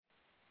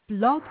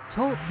Blog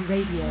Talk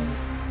Radio.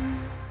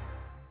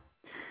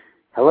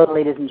 Hello,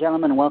 ladies and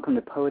gentlemen. Welcome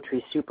to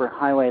Poetry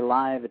Superhighway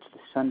Live. It's the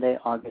Sunday,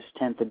 August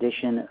 10th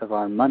edition of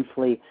our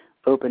monthly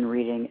open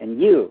reading. And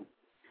you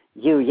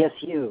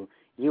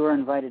are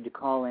invited to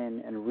call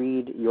in and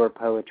read your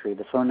poetry.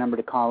 The phone number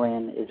to call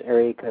in is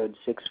area code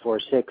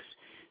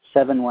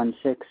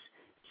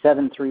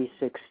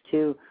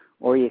 646-716-7362,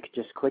 or you could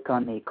just click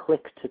on the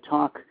Click to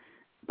Talk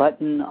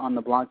button on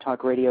the Blog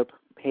Talk Radio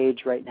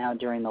page right now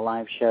during the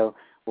live show.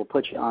 We'll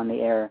put you on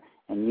the air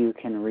and you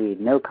can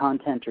read. No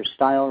content or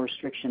style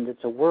restrictions.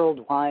 It's a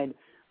worldwide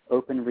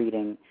open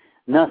reading.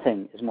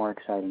 Nothing is more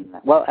exciting than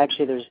that. Well,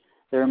 actually,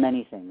 there are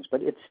many things,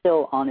 but it's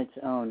still on its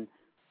own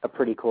a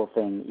pretty cool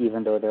thing,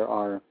 even though there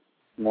are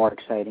more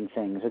exciting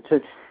things. It's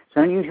an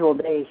unusual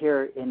day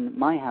here in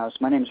my house.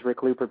 My name is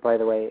Rick Lupert, by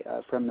the way,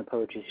 from the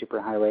Poetry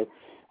Superhighway.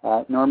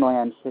 Normally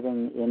I'm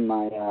sitting in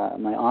my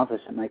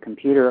office at my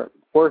computer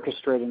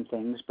orchestrating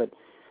things, but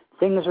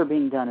things are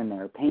being done in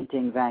there,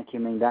 painting,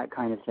 vacuuming, that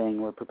kind of thing.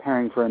 We're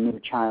preparing for a new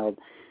child,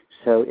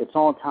 so it's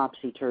all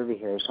topsy-turvy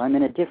here. So I'm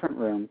in a different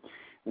room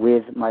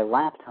with my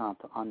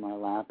laptop on my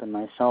lap and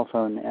my cell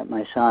phone at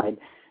my side,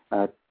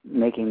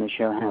 making the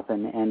show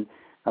happen. And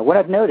what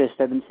I've noticed,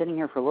 I've been sitting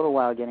here for a little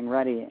while getting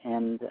ready,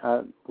 and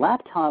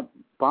laptop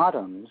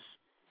bottoms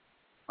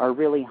are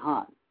really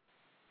hot.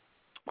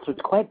 So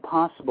it's quite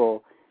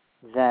possible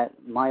that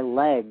my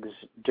legs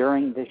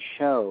during this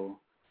show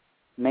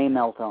may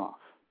melt off.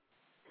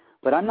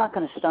 But I'm not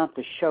going to stop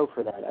the show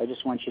for that. I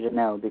just want you to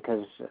know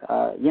because,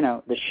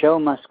 the show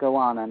must go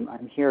on.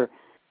 I'm here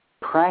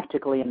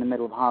practically in the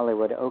middle of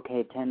Hollywood,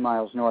 10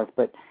 miles north.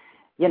 But,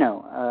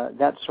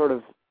 that sort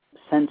of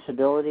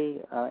sensibility,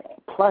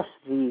 plus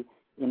the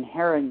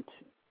inherent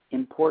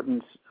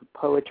importance of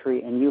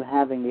poetry and you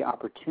having the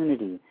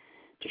opportunity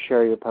to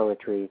share your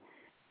poetry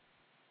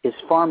is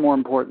far more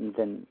important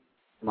than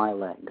my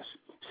legs.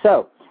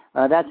 So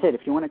that's it.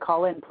 If you want to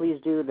call in, please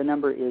do. The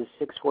number is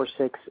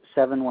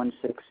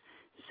 646-716-7362.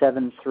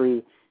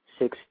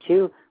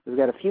 We've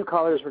got a few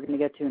callers we're going to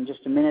get to in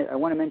just a minute. I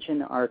want to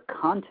mention our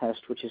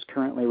contest, which is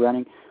currently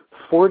running.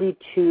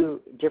 42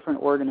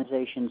 different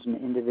organizations and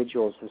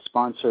individuals have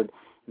sponsored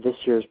this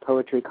year's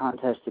poetry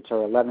contest. It's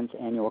our 11th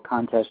annual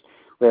contest.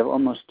 We have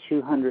almost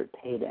 200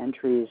 paid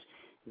entries.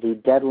 The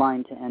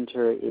deadline to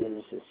enter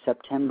is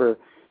September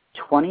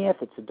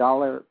 20th. It's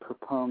 $1 per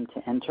poem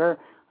to enter.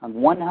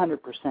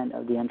 100%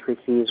 of the entry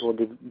fees will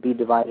be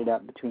divided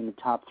up between the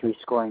top 3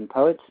 scoring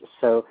poets.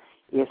 So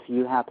if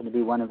you happen to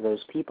be one of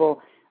those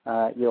people,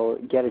 you'll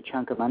get a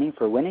chunk of money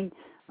for winning.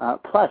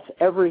 Plus,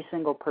 every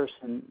single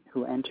person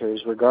who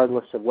enters,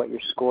 regardless of what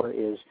your score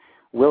is,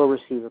 will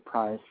receive a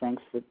prize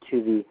thanks to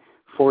the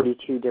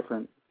 42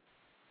 different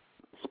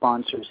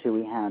sponsors who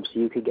we have. So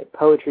you could get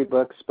poetry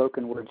books,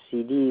 spoken word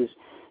CDs,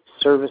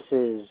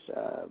 services,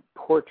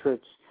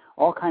 portraits,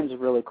 all kinds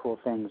of really cool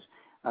things.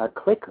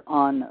 Click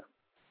on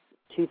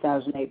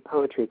 2008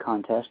 Poetry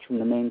Contest from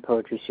the main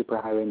Poetry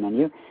Superhighway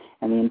menu,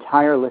 and the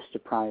entire list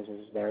of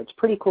prizes is there. It's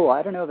pretty cool.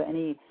 I don't know of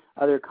any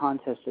other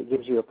contest that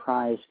gives you a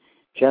prize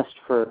just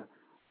for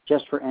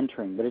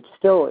entering, but it's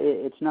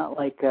not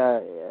like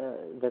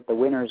that the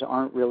winners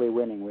aren't really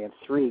winning. We have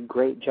 3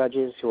 great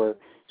judges who are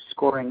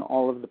scoring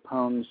all of the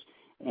poems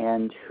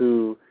and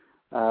who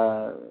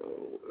are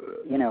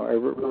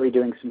really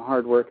doing some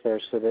hard work there,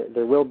 so that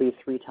there will be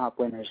 3 top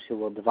winners who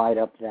will divide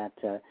up that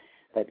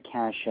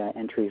cash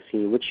entry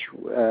fee, which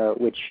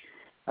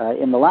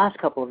in the last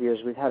couple of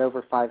years we've had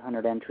over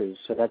 500 entries.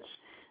 So that's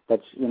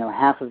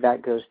half of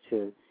that goes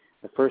to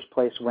the first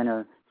place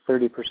winner,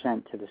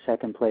 30% to the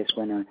second place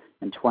winner,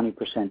 and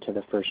 20% to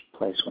the first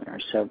place winner.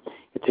 So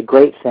it's a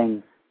great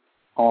thing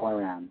all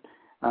around.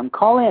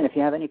 Call in if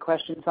you have any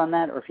questions on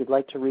that, or if you'd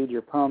like to read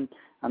your poem.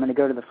 I'm going to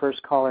go to the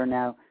first caller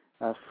now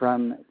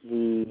from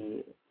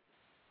the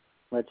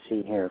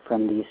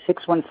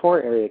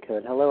 614 area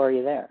code. Hello, are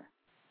you there?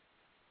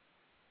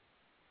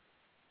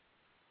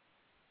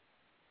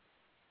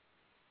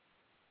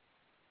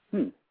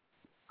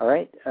 All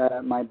right.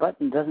 My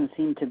button doesn't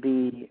seem to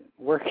be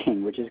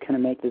working, which is going to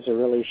make this a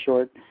really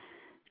short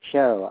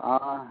show.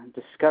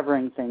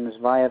 Discovering things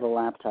via the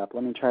laptop.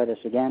 Let me try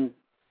this again.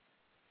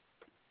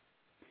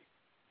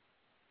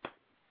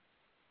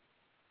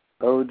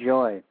 Oh,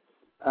 joy.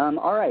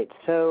 All right.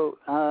 So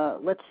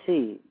let's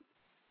see.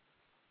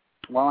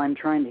 While I'm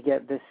trying to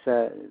get this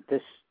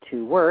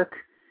to work,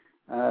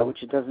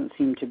 which it doesn't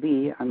seem to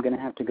be, I'm going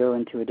to have to go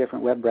into a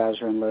different web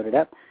browser and load it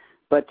up.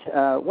 But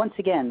once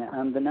again,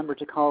 the number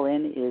to call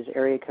in is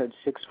area code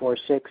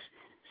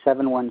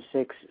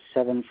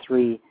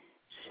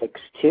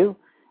 646-716-7362.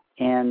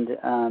 And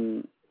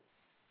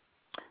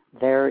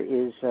there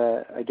is,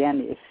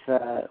 again, if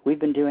we've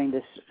been doing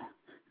this,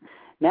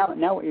 now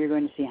what you're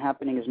going to see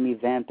happening is me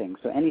vamping.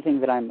 So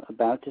anything that I'm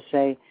about to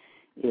say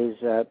is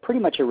pretty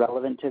much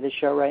irrelevant to the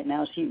show right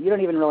now. So you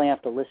don't even really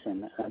have to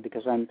listen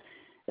because I'm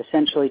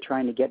essentially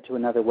trying to get to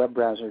another web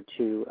browser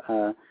to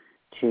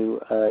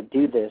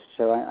do this,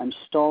 so I'm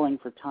stalling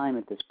for time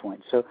at this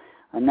point. So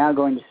I'm now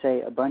going to say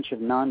a bunch of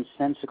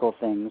nonsensical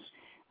things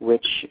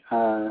which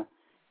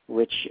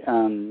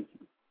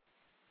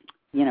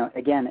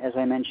again, as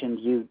I mentioned,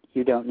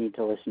 you don't need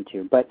to listen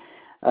to. But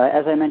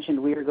as I mentioned,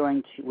 we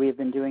have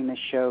been doing this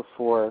show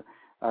for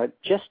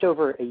just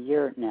over a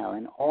year now,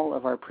 and all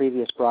of our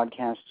previous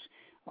broadcasts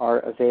are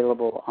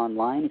available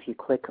online. If you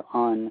click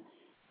on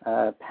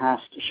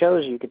past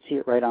shows, you could see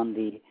it right on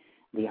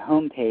the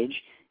home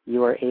page.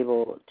 You are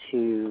able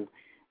to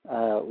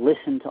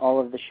listen to all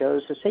of the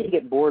shows. So say you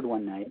get bored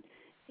one night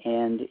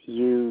and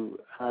you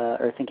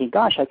are thinking,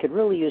 gosh, I could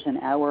really use an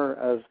hour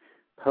of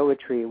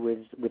poetry with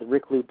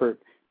Rick Lupert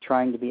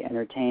trying to be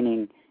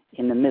entertaining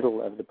in the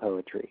middle of the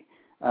poetry.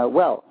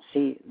 Well,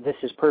 see, this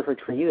is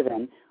perfect for you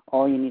then.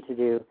 All you need to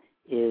do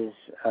is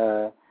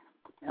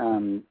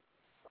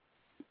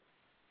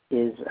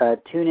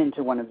tune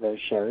into one of those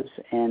shows,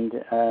 and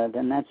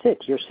then that's it.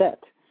 You're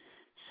set.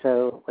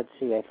 So let's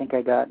see. I think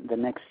I got the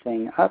next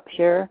thing up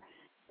here,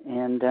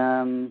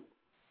 and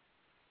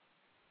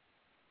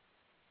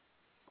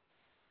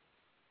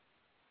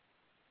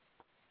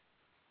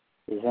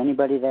is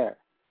anybody there?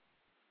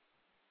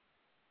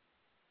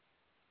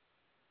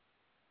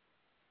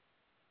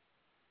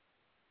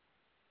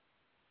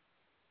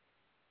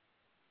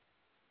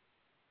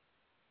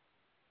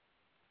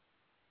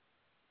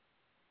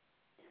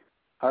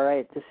 All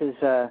right, this is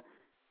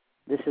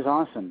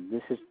awesome.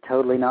 This is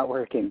totally not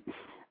working.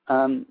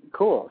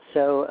 Cool.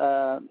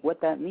 So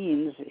what that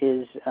means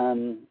is,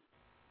 all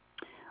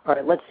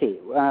right, let's see.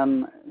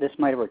 This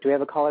might work. Do we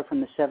have a caller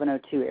from the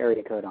 702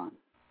 area code on?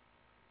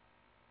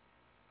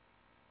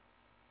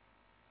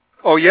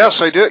 Oh, yes,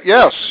 I do.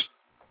 Yes.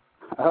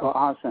 Oh,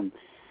 awesome.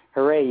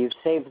 Hooray, you've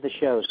saved the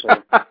show,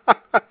 sir.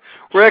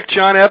 Rick,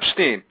 John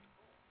Epstein.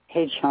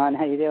 Hey, John,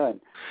 how you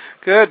doing?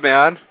 Good,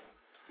 man.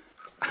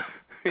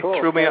 Cool.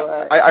 Threw me.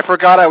 I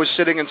forgot I was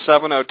sitting in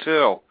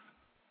 702.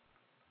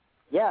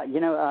 Yeah,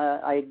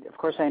 of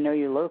course I know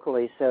you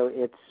locally, so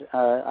it's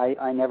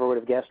I never would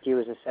have guessed you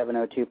as a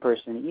 702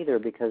 person either,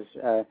 because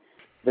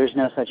there's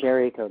no such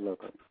area code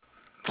locally.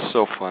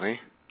 So funny.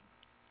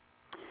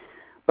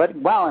 But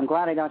wow, I'm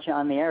glad I got you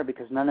on the air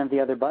because none of the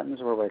other buttons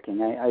were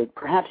working. I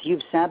perhaps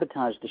you've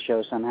sabotaged the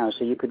show somehow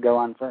so you could go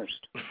on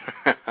first.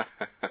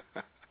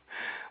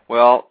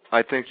 Well,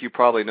 I think you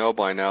probably know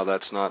by now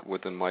that's not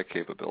within my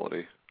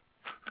capability.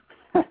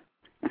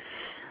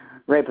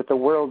 Right, but the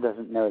world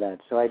doesn't know that.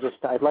 So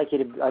I'd like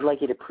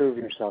you to prove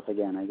yourself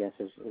again, I guess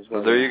is what.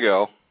 Well, there you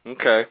go.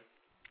 Okay.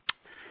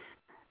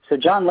 So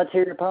John, let's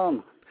hear your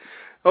poem.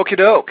 Okie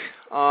doke.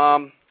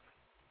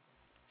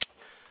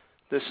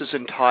 This is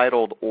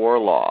entitled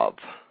Orlov.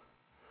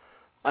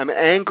 I'm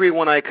angry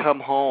when I come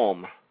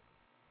home.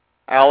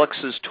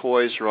 Alex's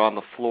toys are on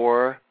the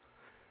floor.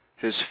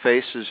 His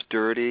face is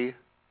dirty,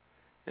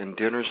 and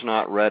dinner's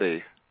not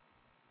ready.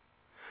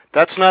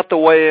 That's not the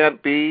way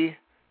Aunt Bee,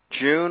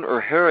 June,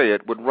 or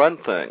Harriet would run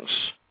things.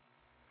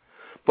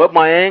 But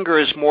my anger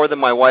is more than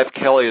my wife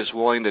Kelly is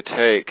willing to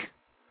take.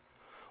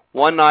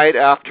 One night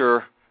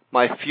after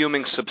my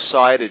fuming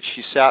subsided,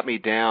 she sat me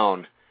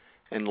down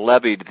and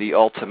levied the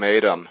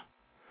ultimatum.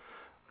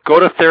 Go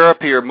to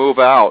therapy or move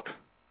out.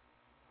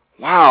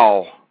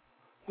 Wow,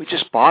 we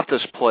just bought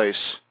this place.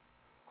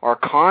 Our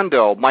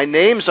condo. My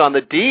name's on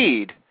the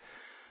deed.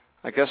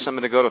 I guess I'm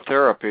going to go to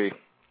therapy.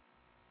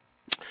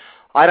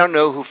 I don't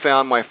know who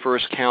found my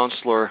first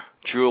counselor,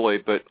 Julie,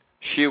 but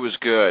she was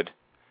good.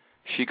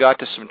 She got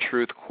to some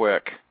truth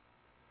quick.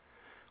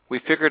 We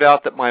figured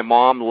out that my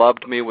mom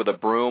loved me with a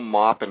broom,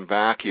 mop, and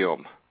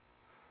vacuum.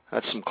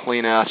 That's some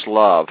clean-ass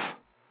love.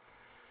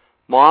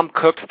 Mom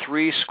cooked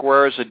 3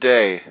 squares a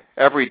day,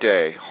 every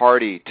day,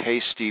 hearty,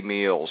 tasty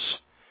meals.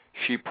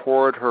 She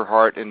poured her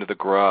heart into the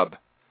grub.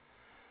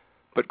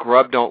 But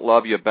grub don't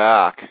love you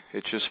back.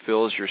 It just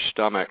fills your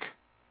stomach.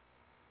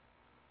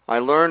 I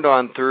learned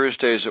on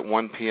Thursdays at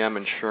 1 p.m.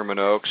 in Sherman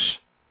Oaks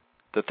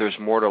that there's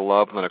more to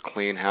love than a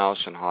clean house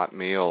and hot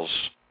meals.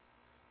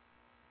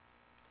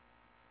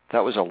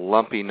 That was a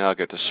lumpy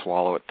nugget to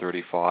swallow at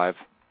 35.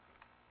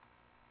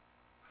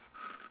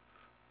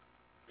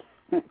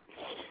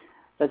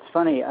 That's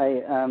funny.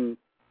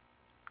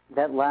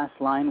 That last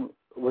line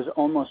was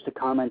almost a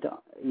comment,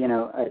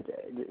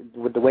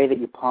 with the way that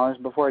you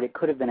paused before it. It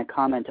could have been a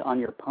comment on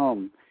your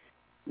poem,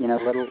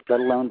 let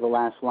alone the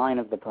last line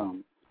of the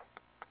poem.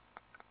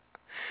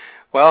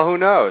 Well, who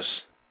knows?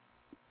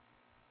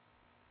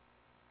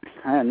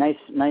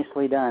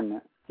 Nicely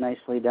done.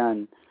 Nicely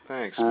done.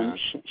 Thanks, man.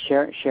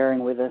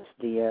 Sharing with us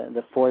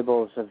the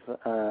foibles of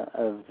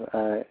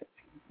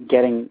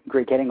getting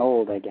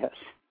old, I guess.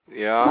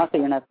 Yeah. Not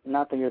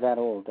that you're that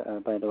old,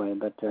 by the way,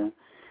 but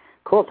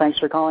cool. Thanks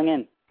for calling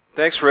in.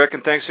 Thanks, Rick,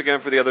 and thanks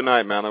again for the other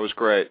night, man. That was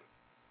great.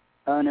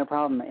 Oh, no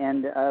problem.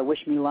 And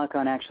wish me luck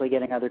on actually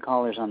getting other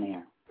callers on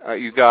the air.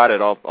 You got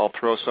it. I'll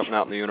throw something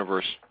out in the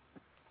universe.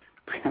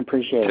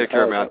 Appreciate it. Take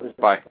care, man.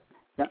 Bye.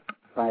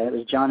 Bye. It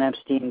was John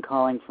Epstein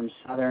calling from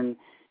Southern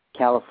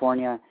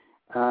California.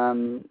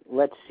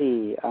 Let's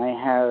see. I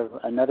have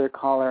another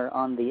caller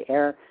on the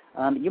air.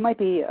 You might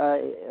be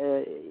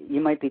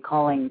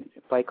calling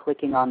by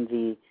clicking on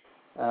the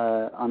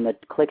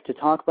click to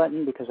talk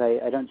button, because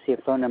I don't see a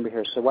phone number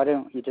here. So why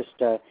don't you just,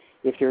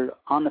 if you're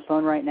on the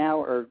phone right now,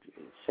 or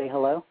say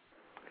hello?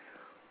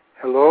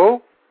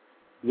 Hello?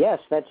 Yes,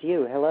 that's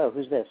you. Hello,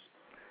 who's this?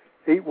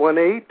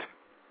 818.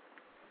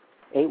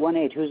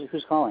 818.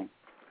 Who's calling?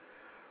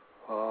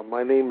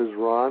 My name is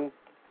Ron.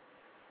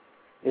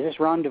 Is this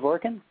Ron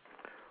Dvorkin?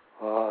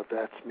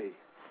 That's me.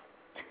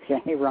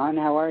 Hey, Ron,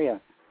 how are you?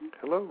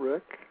 Hello,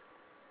 Rick.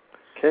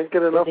 Can't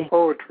get enough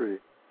poetry.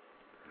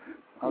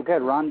 Oh,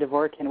 good. Ron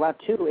Dvorkin. Wow,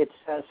 it's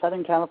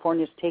Southern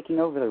California's taking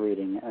over the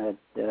reading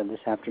this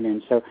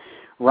afternoon. So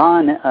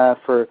Ron,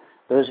 for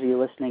those of you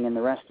listening in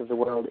the rest of the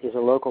world, is a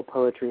local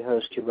poetry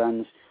host who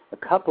runs a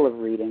couple of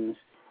readings,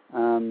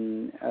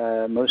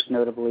 most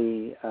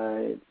notably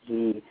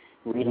the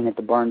reading at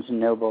the Barnes &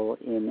 Noble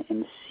in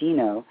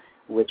Encino,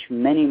 which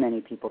many,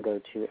 many people go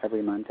to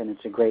every month, and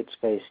it's a great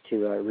space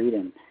to read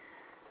in.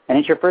 And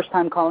it's your first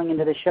time calling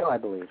into the show, I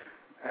believe.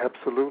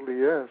 Absolutely,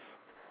 yes.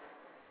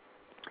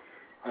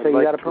 So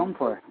you got a poem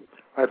for her?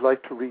 I'd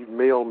like to read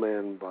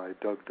Mailman by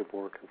Doug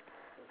Dvorkin.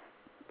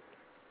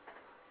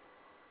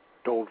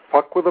 Don't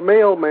fuck with a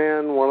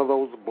mailman, one of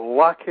those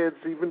blockheads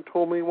even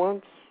told me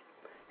once.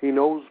 He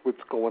knows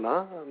what's going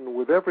on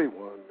with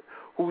everyone.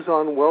 Who's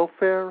on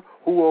welfare,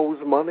 who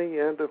owes money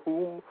and to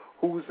whom,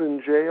 who's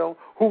in jail,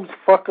 who's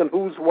fucking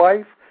whose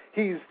wife.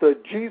 He's the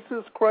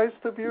Jesus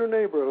Christ of your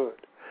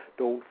neighborhood.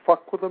 Don't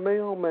fuck with a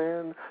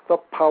mailman. The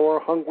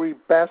power-hungry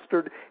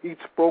bastard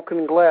eats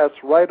broken glass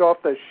right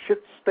off the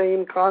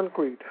shit-stained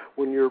concrete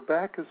when your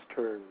back is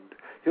turned.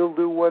 He'll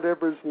do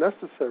whatever's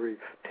necessary.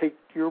 Take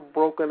your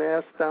broken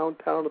ass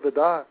downtown to the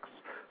docks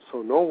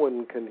so no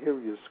one can hear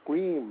you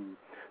scream.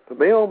 The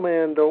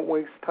mailman don't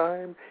waste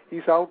time.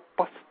 He's out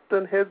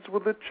busting heads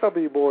with the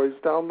chubby boys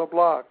down the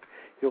block.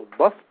 He'll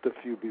bust a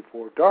few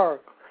before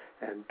dark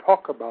and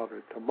talk about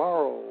it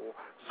tomorrow,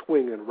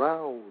 swinging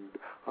round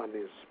on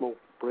his smoke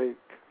break.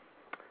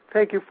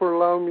 Thank you for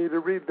allowing me to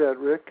read that,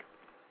 Rick.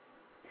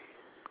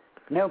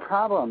 No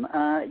problem.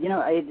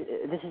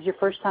 This is your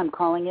first time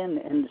calling in,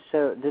 and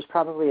so there's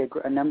probably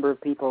a number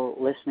of people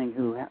listening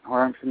who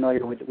aren't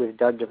familiar with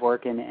Doug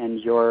Dvorkin and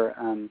your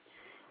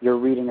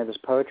reading of his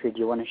poetry. Do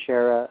you want to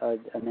share a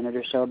minute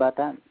or so about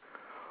that?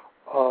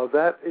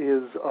 That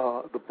is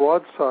the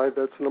Broadside.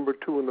 That's number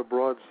 2 in the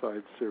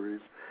Broadside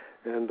series,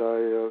 and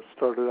I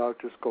started out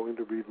just going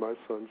to read my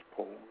son's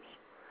poems.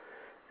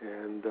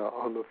 And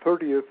on the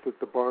 30th at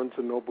the Barnes &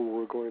 Noble,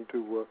 we're going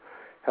to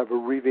have a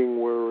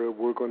reading where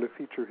we're going to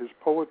feature his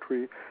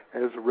poetry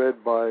as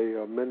read by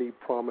many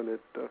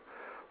prominent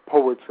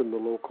poets in the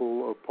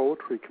local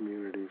poetry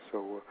community.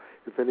 So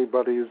if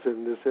anybody is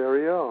in this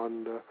area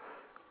on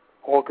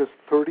August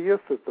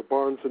 30th at the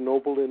Barnes &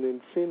 Noble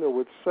in Encino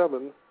at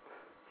 7,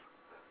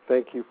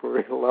 thank you for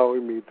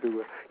allowing me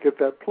to get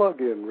that plug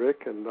in,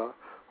 Rick, and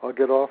I'll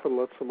get off and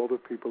let some other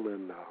people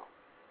in now.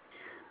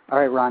 All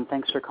right, Ron,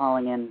 thanks for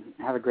calling in.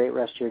 Have a great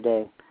rest of your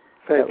day.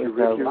 Thank you,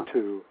 Rick. You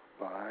too.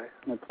 Bye.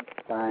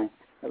 Bye.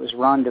 That was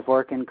Ron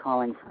Dvorkin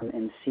calling from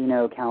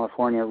Encino,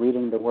 California,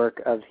 reading the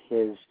work of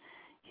his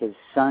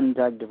son,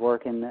 Doug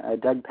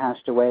Dvorkin. Doug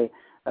passed away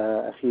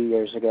a few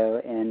years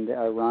ago, and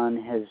Ron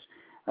has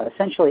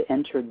essentially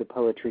entered the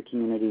poetry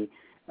community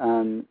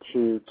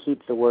to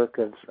keep the work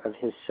of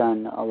his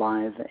son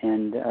alive,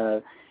 and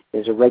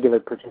is a regular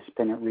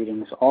participant at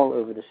readings all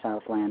over the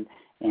Southland.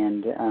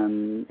 And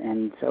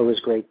it's always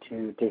great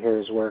to hear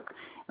his work,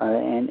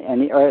 and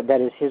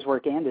that is his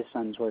work and his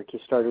son's work. He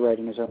started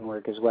writing his own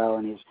work as well,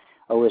 and he's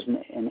always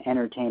an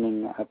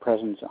entertaining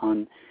presence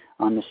on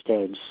the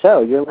stage.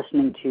 So you're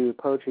listening to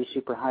Poetry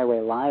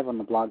Superhighway live on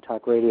the Blog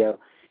Talk Radio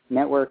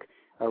Network.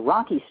 A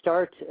rocky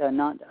start,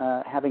 not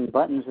having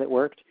buttons that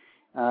worked,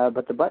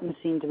 but the buttons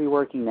seem to be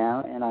working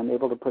now, and I'm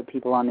able to put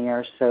people on the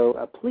air. So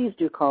please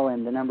do call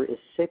in. The number is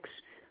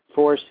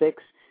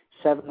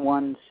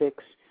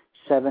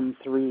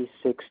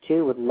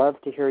 646-716-7362. Would love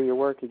to hear your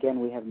work. Again,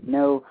 we have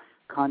no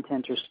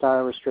content or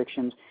style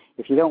restrictions.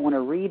 If you don't want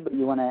to read, but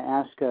you want to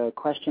ask a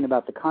question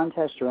about the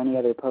contest or any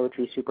other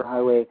Poetry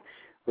Superhighway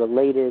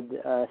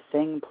related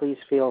thing, please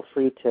feel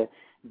free to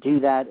do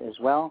that as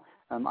well.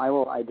 I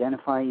will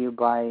identify you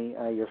by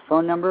your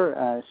phone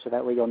number, so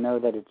that way you'll know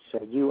that it's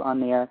you on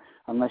the air,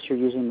 unless you're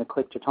using the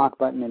click to talk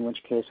button, in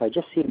which case I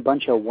just see a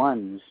bunch of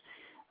ones,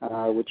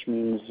 which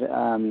means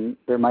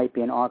there might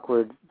be an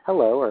awkward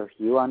hello, or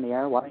you on the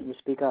air, why don't you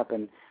speak up,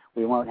 and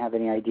we won't have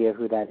any idea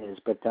who that is,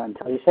 but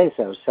until you say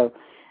so. So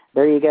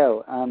there you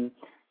go.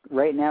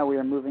 Right now we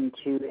are moving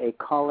to a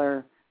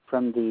caller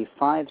from the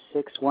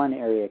 561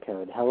 area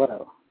code.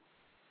 Hello.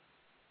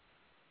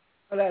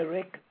 Hello,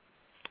 Rick.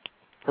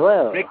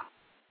 Hello. Rick,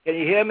 can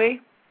you hear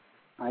me?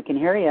 I can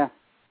hear you.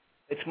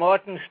 It's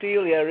Martin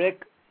Steele here,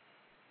 Rick.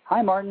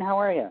 Hi, Martin. How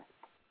are you?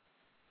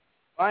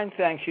 Fine,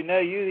 thanks. You know,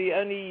 you're the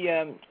only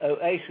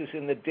oasis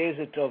in the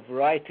desert of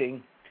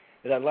writing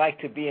that I'd like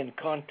to be in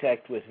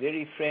contact with.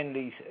 Very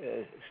friendly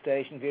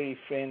station, very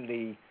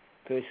friendly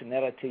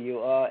personality you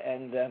are,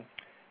 and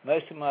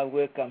most of my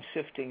work I'm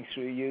sifting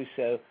through you,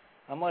 so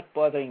I'm not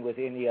bothering with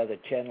any other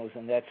channels,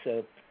 and that's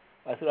so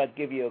I thought I'd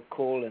give you a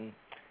call and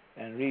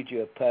read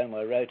you a poem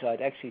I wrote.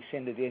 I'd actually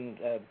send it in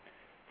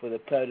for the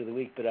Poet of the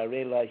Week, but I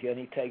realized you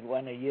only take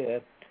one a year,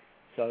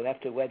 So I'll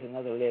have to wait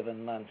another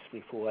 11 months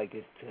before I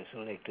get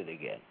selected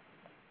again.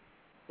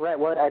 Right.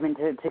 Well, I mean,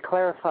 to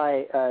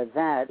clarify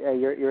that,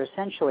 you're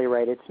essentially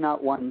right. It's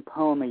not one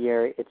poem a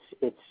year.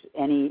 It's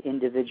any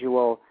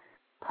individual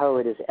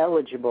poet is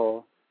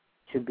eligible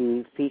to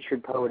be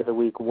featured poet of the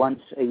week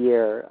once a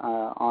year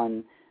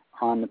on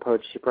the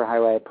Poetry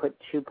Superhighway. I put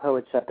 2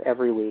 poets up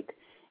every week,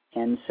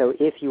 and so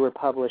if you were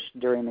published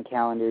during the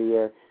calendar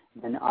year,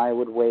 then I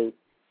would wait.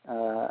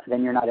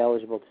 Then you're not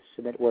eligible to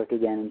submit work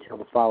again until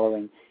the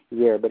following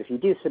year. But if you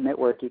do submit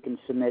work, you can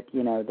submit,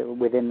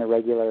 within the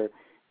regular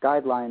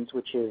guidelines,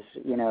 which is,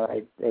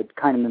 I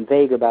kind of am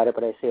vague about it,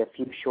 but I say a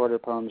few shorter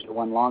poems or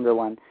one longer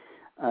one,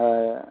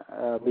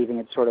 leaving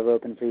it sort of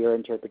open for your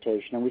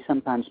interpretation. And we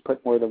sometimes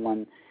put more than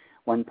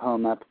one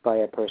poem up by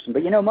a person.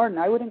 But, Martin,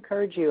 I would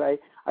encourage you, I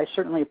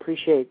certainly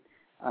appreciate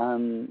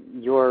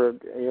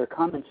your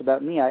comments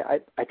about me. I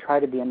try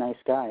to be a nice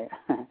guy.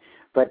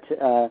 But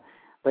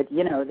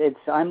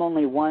I'm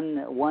only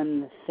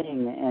one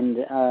thing,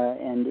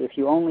 and if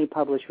you only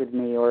publish with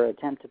me or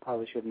attempt to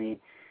publish with me,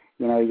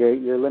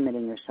 you're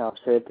limiting yourself.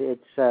 So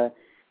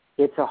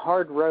it's a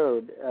hard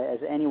road, as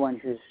anyone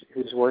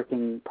who's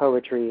working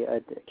poetry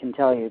can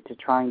tell you, to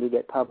trying to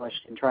get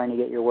published and trying to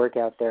get your work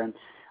out there. And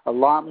a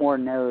lot more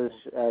no's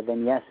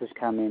than yeses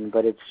come in,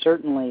 but it's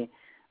certainly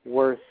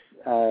worth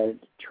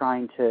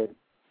trying to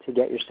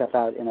get your stuff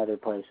out in other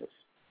places.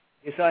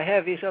 Yes, I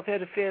have. Yes, I've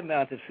had a fair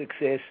amount of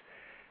success,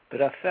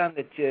 but I've found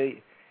that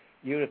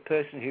you're a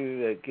person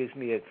who gives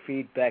me a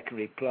feedback and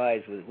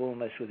replies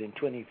almost within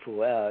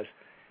 24 hours.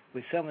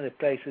 With some of the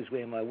places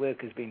where my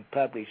work has been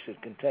published, it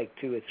can take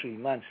 2 or 3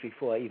 months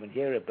before I even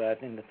hear about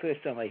it. And the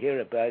first time I hear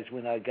about it is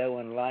when I go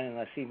online and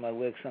I see my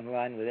works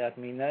online without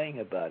me knowing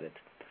about it.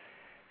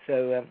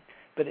 So,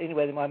 but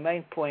anyway, my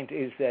main point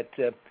is that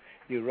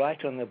you're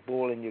right on the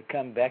ball and you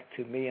come back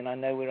to me, and I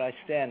know where I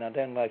stand. I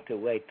don't like to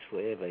wait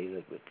forever.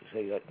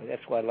 So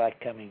that's why I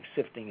like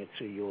sifting it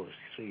through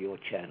your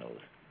channels.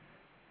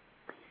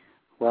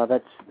 Well,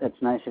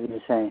 that's nice of you to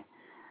say.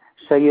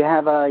 So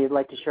you'd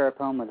like to share a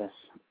poem with us?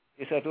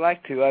 Yes, I'd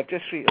like to. I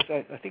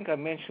think I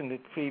mentioned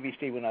it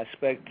previously when I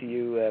spoke to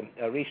you.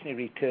 I recently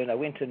returned. I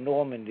went to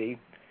Normandy,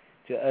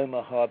 to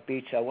Omaha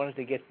Beach. I wanted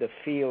to get the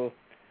feel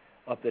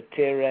of the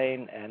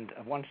terrain, and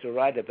I wanted to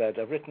write about it.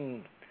 I've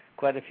written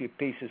quite a few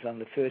pieces on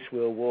the First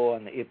World War,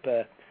 on the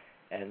Ypres,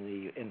 and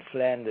in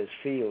Flanders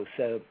field.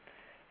 So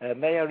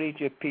may I read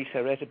you a piece I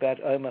wrote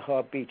about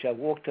Omaha Beach? I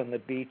walked on the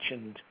beach,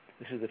 and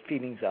this is the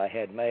feelings I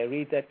had. May I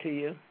read that to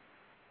you?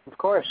 Of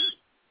course.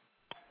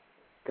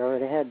 Go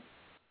right ahead.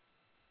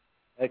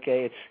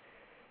 Okay, it's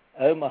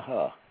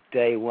Omaha,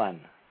 Day 1.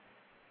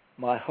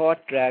 My heart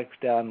drags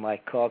down my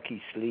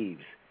khaki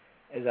sleeves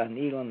as I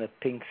kneel on the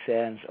pink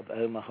sands of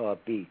Omaha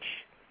Beach,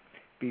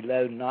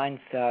 below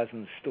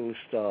 9,000 still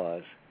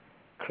stars,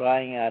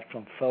 crying out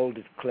from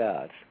folded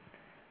clouds.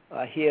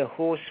 I hear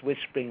hoarse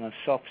whispering on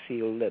soft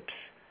seal lips,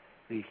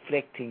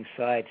 reflecting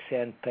side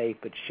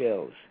sandpapered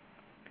shells.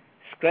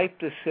 Scrape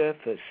the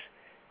surface,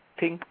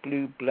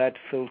 pink-blue blood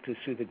filters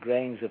through the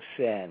grains of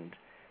sand,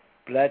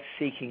 blood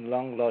seeking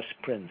long-lost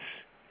prints.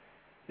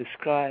 This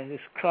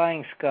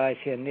crying skies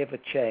here never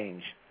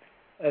change.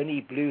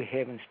 Only blue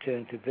heavens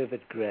turn to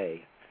vivid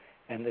gray,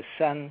 and the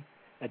sun,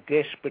 a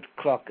desperate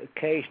clock,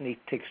 occasionally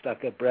ticks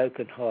like a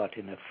broken heart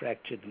in a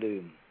fractured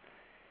loom.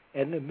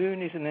 And the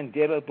moon is an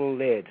indelible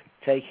lead,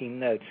 taking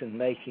notes and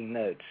making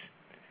notes.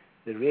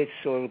 The red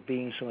soil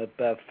beams from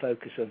above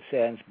focus on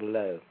sands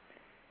below,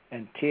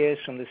 and tears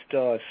from the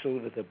stars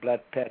silver the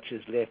blood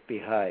patches left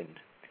behind.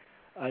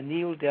 I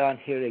kneel down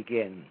here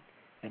again,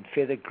 and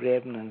feather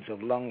gremlins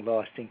of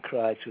long-lasting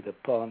cries through the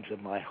palms of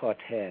my hot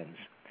hands.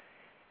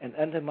 And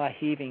under my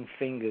heaving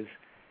fingers,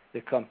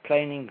 the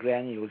complaining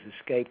granules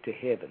escape to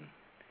heaven.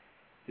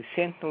 The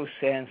sentinel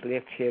sands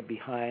left here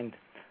behind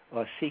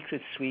are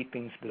secret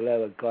sweepings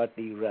below a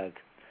godly rug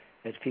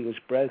that feels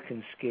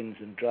broken skins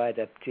and dried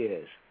up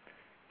tears.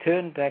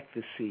 Turn back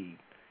the sea,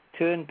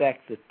 turn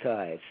back the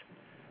tides,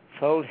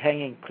 fold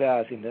hanging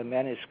clouds in the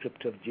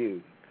manuscript of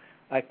dew.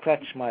 I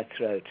clutch my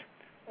throat.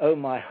 Oh,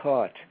 my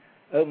heart,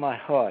 oh, my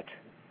heart,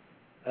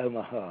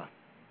 Omaha.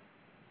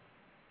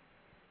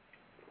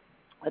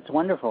 That's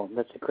wonderful.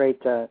 That's a great.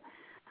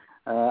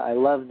 I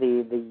love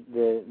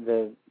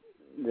the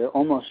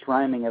almost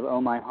rhyming of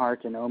 "Oh my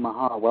heart" and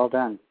 "Omaha." Well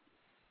done.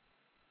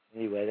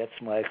 Anyway, that's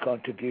my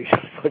contribution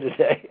for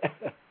today.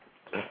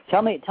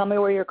 Tell me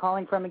where you're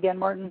calling from again,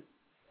 Martin.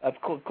 I'm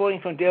calling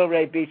from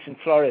Delray Beach in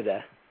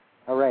Florida.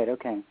 All right.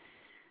 Okay.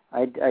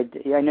 I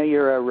know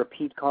you're a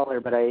repeat caller,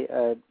 but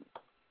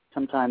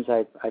sometimes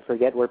I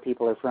forget where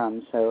people are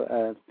from.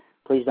 So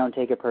please don't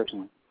take it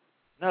personally.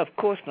 No, of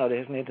course not. It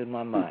hasn't entered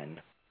my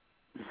mind.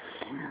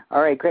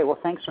 All right, great. Well,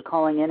 thanks for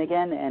calling in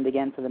again, and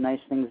again for the nice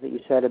things that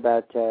you said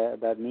about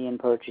me and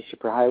Poetry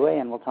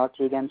Superhighway, and we'll talk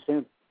to you again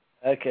soon.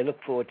 Okay,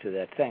 look forward to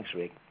that. Thanks,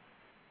 Rick.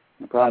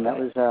 No problem.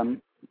 Bye-bye. That was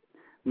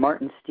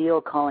Martin Steele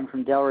calling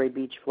from Delray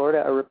Beach,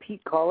 Florida, a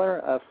repeat caller,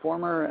 a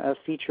former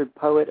featured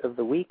poet of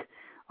the week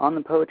on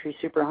the Poetry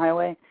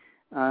Superhighway,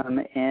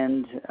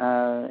 and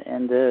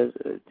an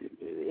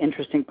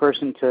interesting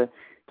person to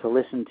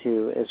listen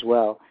to as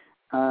well.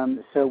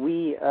 So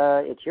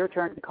it's your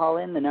turn to call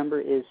in. The number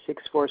is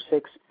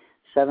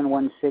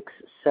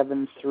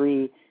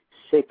 646-716-7362.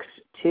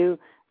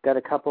 Got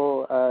a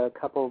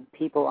couple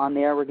people on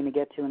there we're going to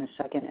get to in a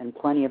second, and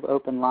plenty of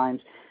open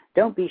lines.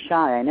 Don't be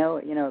shy. I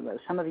know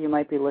some of you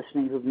might be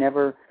listening who've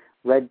never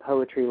read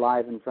poetry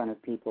live in front of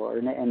people,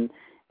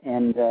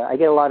 and I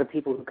get a lot of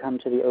people who come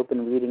to the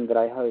open reading that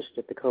I host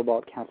at the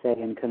Cobalt Cafe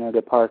in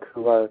Canoga Park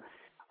who are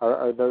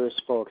those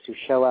folks who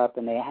show up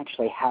and they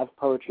actually have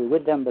poetry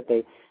with them, but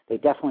they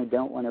definitely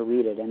don't want to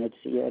read it. And it's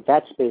at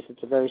that space,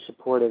 it's a very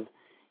supportive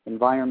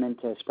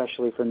environment,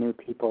 especially for new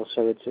people.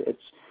 So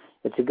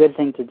it's a good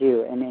thing to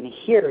do. And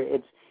here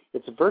it's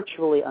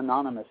virtually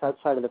anonymous,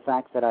 outside of the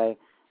fact that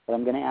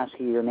I'm going to ask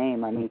you your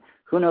name. I mean,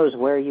 who knows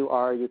where you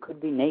are? You could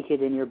be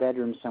naked in your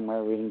bedroom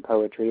somewhere reading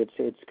poetry.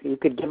 You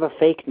could give a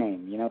fake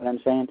name. You know what I'm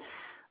saying?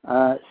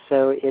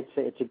 So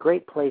it's a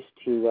great place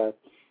to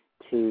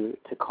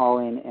call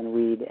in and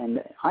read.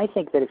 And I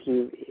think that if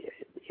you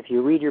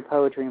read your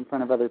poetry in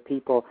front of other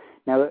people,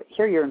 now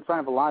here you're in front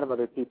of a lot of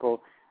other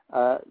people,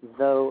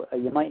 though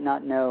you might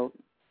not know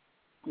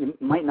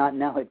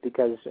it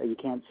because you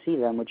can't see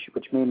them, which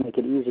may make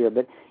it easier.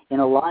 But in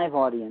a live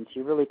audience,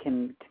 you really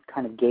can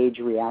kind of gauge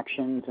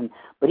reactions.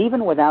 But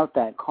even without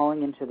that,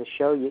 calling into the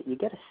show, you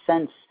get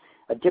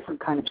a different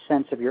kind of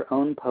sense of your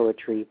own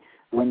poetry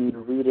when you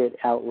read it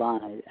out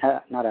loud.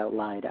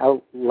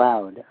 Out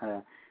loud,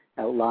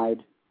 I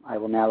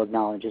will now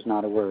acknowledge, is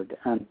not a word.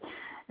 And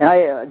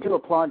I do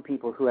applaud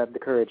people who have the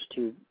courage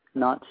to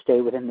not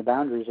stay within the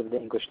boundaries of the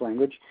English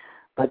language.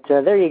 But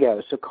there you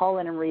go. So call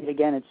in and read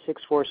again. It's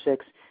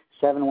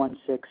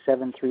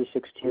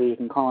 646-716-7362. You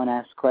can call and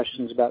ask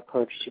questions about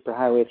Poetry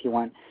Superhighway if you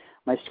want.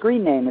 My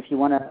screen name, if you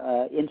want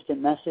to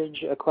instant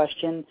message a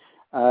question,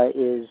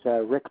 is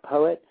Rick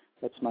Poet.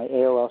 That's my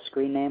AOL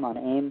screen name on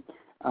AIM.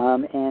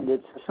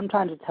 And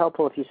sometimes it's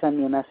helpful if you send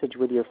me a message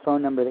with your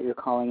phone number that you're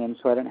calling in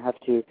so I don't have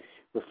to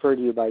refer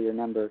to you by your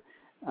number.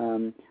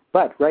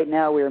 But right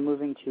now we are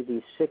moving to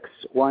the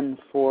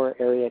 614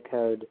 area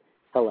code.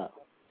 Hello.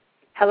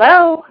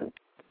 Hello.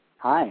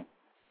 Hi.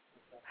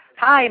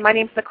 Hi, my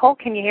name's Nicole.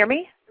 Can you hear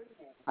me?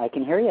 I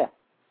can hear you.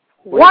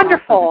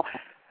 Wonderful.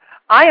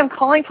 I am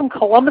calling from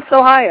Columbus,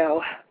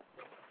 Ohio.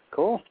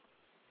 Cool.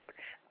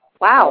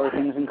 Wow. How are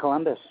things in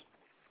Columbus?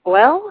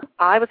 Well,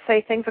 I would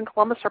say things in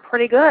Columbus are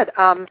pretty good.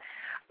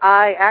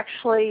 I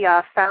actually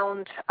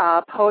found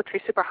Poetry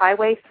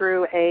Superhighway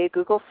through a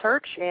Google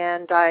search,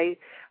 and I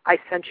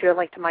sent you a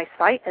link to my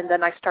site, and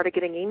then I started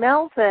getting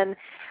emails, and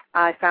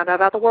I found out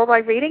about the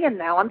Worldwide Reading, and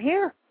now I'm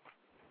here.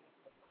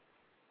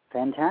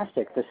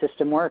 Fantastic. The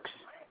system works.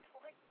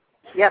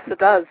 Yes, it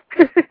does.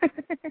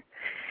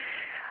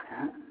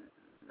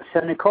 So,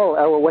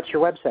 Nicole, what's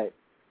your website?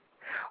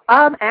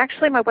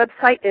 Actually, my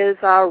website is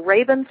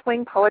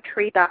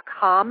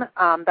ravenswingpoetry.com.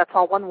 That's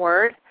all one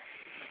word.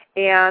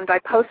 And I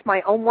post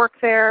my own work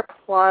there,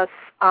 plus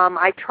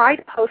I try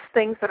to post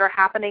things that are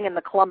happening in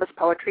the Columbus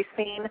poetry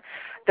scene.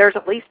 There's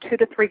at least 2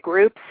 to 3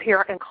 groups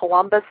here in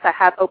Columbus that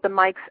have open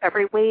mics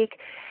every week,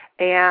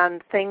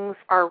 and things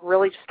are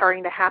really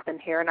starting to happen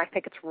here, and I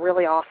think it's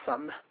really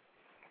awesome.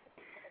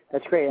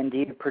 That's great. And do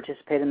you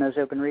participate in those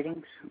open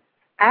readings?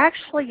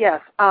 Actually,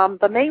 yes.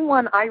 The main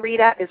one I read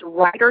at is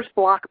Writer's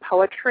Block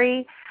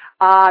Poetry.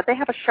 They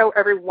have a show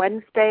every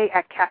Wednesday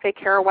at Cafe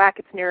Kerouac.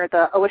 It's near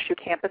the OSU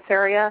campus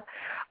area.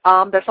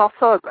 There's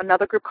also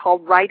another group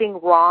called Righting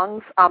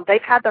Wrongs.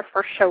 They've had their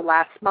first show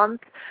last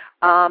month.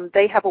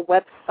 They have a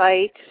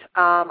website.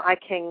 I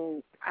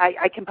can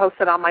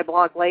post it on my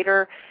blog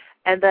later.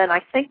 And then I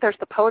think there's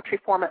the Poetry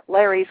Forum at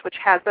Larry's, which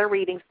has their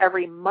readings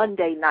every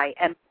Monday night.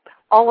 And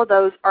all of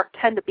those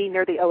tend to be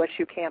near the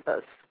OSU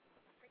campus.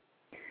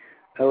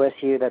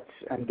 OSU, that's,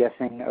 I'm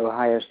guessing,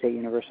 Ohio State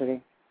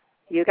University?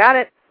 You got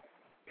it.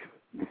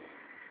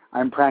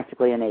 I'm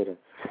practically a native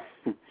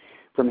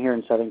from here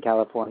in Southern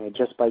California,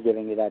 just by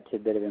giving you that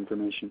tidbit of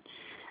information.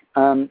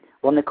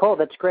 Well, Nicole,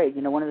 that's great.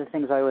 You know, one of the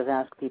things I always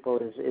ask people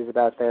is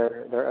about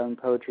their own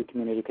poetry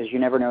community, because you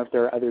never know if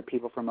there are other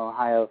people from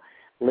Ohio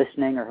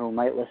listening or who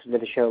might listen to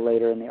the show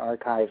later in the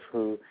archive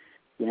who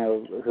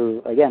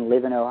again,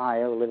 live in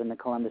Ohio, live in the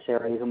Columbus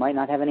area, who might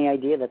not have any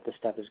idea that this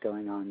stuff is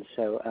going on.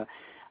 So,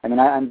 I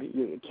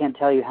can't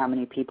tell you how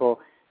many people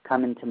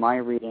come into my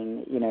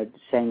reading,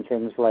 saying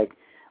things like,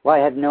 well, I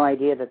had no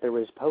idea that there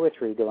was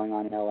poetry going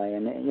on in LA,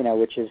 and,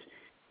 which is,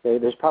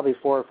 there's probably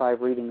 4 or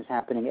 5 readings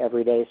happening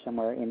every day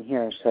somewhere in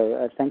here.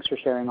 So thanks for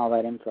sharing all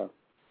that info.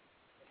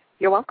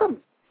 You're welcome.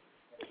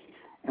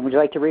 And would you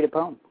like to read a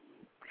poem?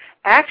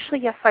 Actually,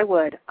 yes, I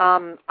would.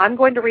 I'm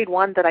going to read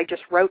one that I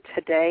just wrote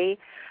today.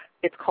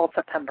 It's called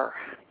September.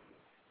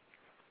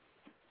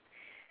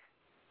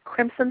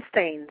 Crimson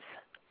stains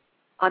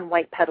on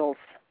white petals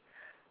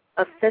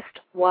of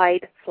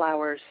fist-wide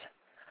flowers,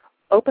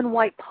 open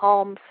white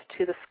palms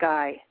to the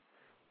sky,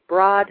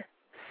 broad,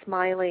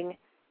 smiling,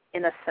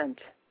 innocent,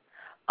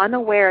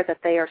 unaware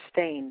that they are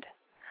stained,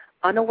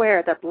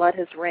 unaware that blood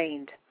has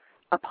rained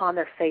upon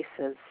their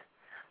faces.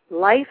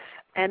 Life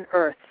and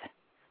earth,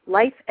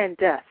 life and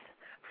death,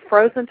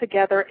 frozen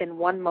together in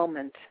one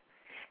moment,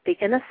 the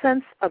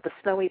innocence of the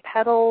snowy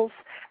petals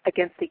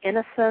against the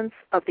innocence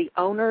of the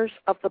owners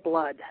of the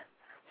blood.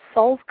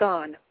 Souls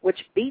gone,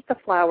 which beat the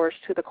flowers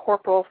to the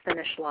corporal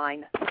finish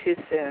line too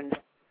soon.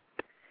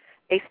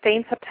 A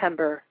stained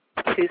September,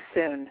 too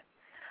soon.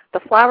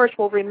 The flowers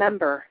will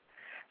remember.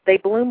 They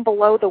bloom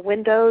below the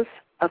windows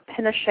of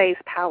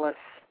Pinochet's palace.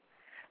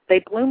 They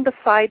bloom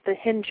beside the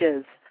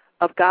hinges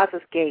of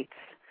Gaza's gates.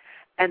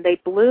 And they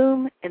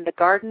bloom in the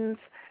gardens,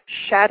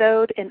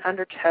 shadowed in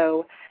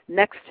undertow,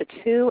 next to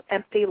two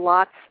empty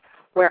lots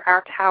where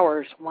our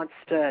towers once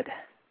stood.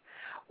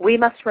 We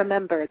must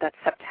remember that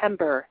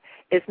September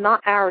is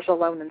not ours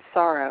alone in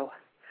sorrow,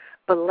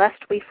 but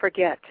lest we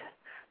forget,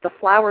 the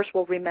flowers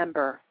will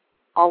remember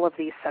all of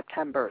these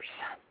Septembers.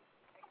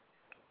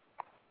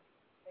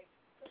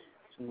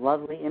 Some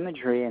lovely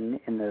imagery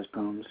in those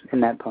poems, in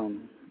that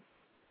poem.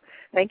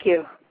 Thank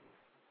you.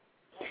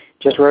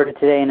 Just wrote it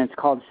today, and it's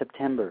called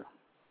September.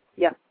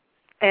 Yeah.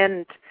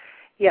 And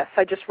yes,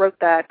 I just wrote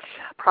that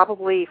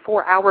probably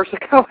 4 hours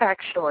ago,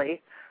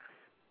 actually.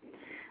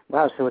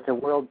 Wow, so it's a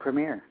world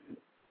premiere.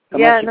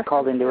 Yeah, Unless you've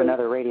called into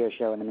another radio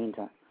show in the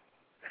meantime.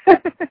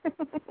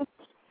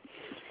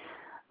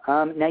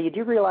 Now, you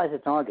do realize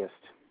it's August.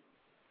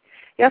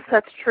 Yes,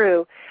 that's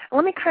true.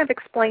 Let me kind of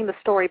explain the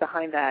story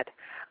behind that.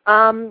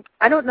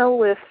 I don't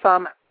know if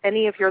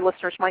any of your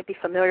listeners might be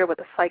familiar with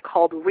a site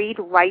called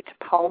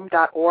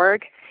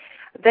readwritepoem.org.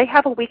 They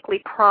have a weekly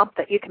prompt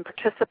that you can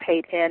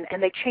participate in,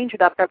 and they change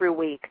it up every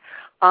week.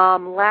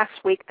 Last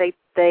week,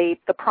 the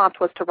prompt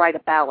was to write a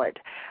ballad.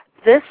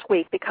 This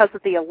week, because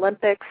of the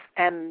Olympics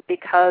and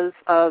because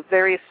of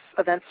various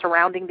events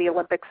surrounding the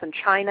Olympics in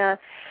China,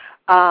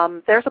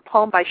 there's a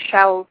poem by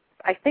Xiao,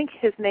 I think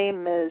his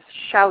name is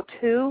Xiao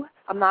Tu,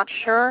 I'm not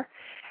sure.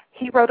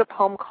 He wrote a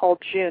poem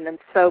called June, and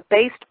so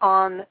based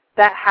on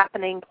that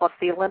happening plus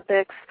the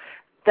Olympics,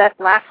 that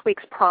last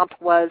week's prompt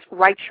was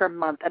write your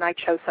month, and I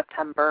chose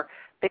September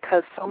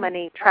because so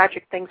many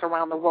tragic things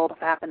around the world have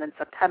happened in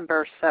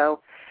September,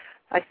 so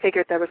I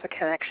figured there was a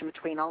connection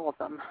between all of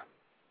them.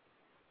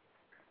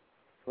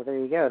 Well, there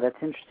you go.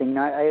 That's interesting.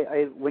 Now,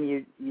 when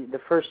you the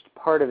first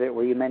part of it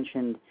where you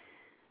mentioned,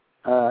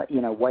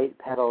 white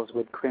petals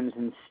with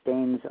crimson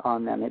stains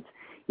on them, it's,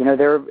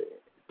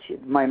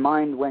 my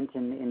mind went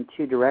in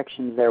two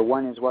directions there.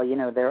 One is,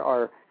 there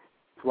are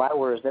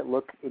flowers that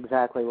look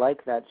exactly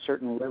like that,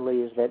 certain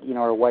lilies that,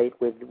 are white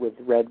with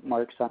red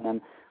marks on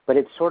them, but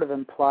it sort of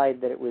implied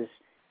that it was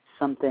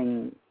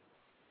something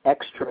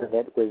extra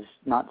that was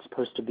not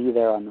supposed to be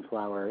there on the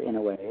flower in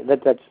a way.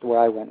 That's where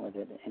I went with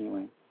it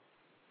anyway.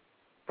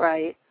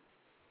 Right.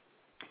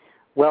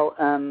 Well,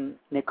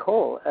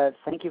 Nicole,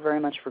 thank you very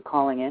much for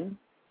calling in.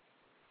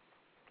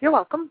 You're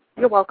welcome.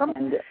 You're welcome.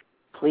 And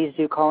please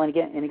do call in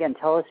again. And again,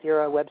 tell us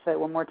your website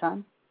one more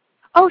time.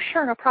 Oh,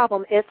 sure, no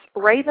problem. It's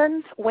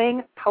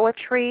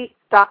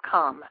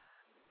ravenswingpoetry.com.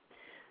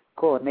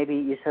 Cool. And maybe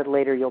you said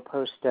later you'll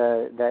post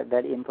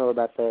that info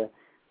about the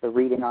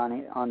reading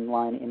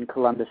online in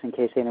Columbus in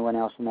case anyone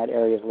else in that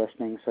area is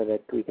listening so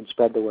that we can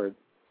spread the word.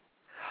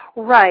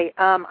 Right.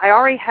 I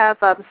already have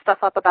stuff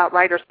up about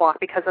writer's block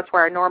because that's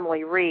where I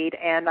normally read,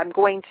 and I'm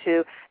going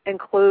to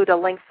include a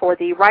link for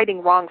the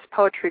Righting Wrongs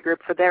Poetry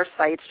Group for their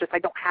site. It's just I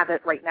don't have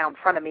it right now in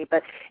front of me.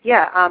 But,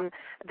 yeah,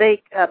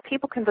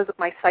 people can visit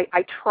my site.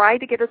 I try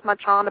to get as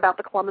much on about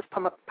the Columbus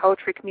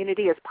poetry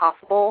community as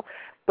possible,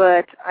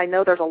 but I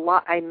know there's a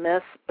lot I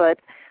miss, but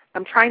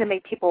I'm trying to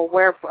make people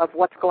aware of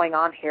what's going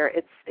on here.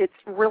 It's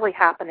really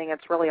happening.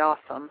 It's really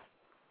awesome.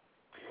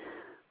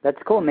 That's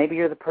cool. Maybe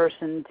you're the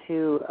person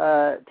to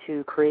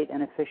create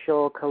an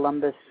official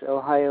Columbus,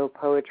 Ohio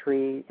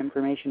poetry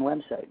information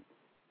website.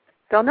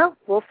 Don't know.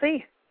 We'll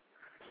see.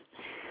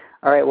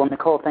 All right. Well,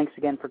 Nicole, thanks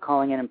again for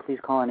calling in, and please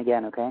call in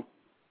again, okay?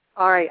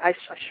 All right. I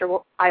sure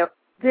will. I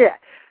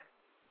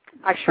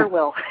sure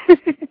will.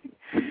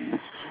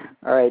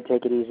 All right.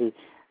 Take it easy.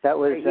 That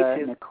was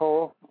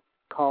Nicole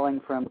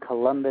calling from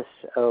Columbus,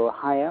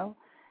 Ohio.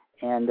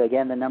 And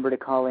again, the number to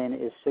call in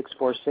is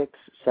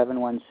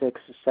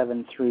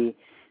 646-716-7362.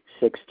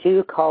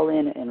 Call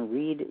in and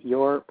read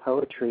your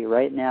poetry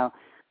right now.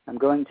 I'm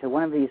going to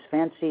one of these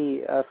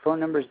fancy phone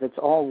numbers that's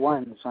all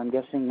one, so I'm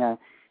guessing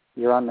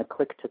you're on the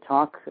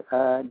click-to-talk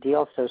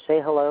deal. So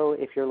say hello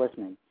if you're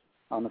listening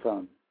on the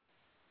phone.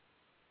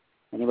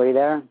 Anybody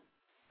there?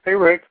 Hey,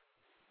 Rick.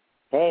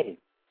 Hey.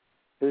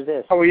 Who's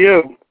this? How are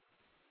you?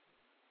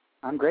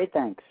 I'm great,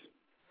 thanks.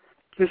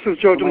 This is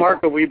Joe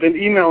DeMarco. We've been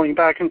emailing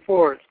back and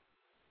forth.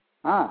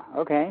 Ah,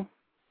 okay.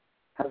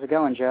 How's it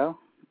going, Joe?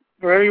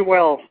 Very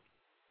well.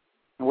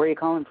 And where are you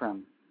calling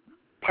from?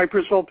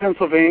 Pipersville,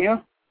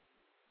 Pennsylvania.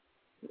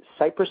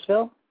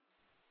 Cypressville?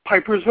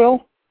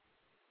 Pipersville?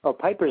 Oh,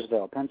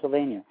 Pipersville,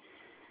 Pennsylvania.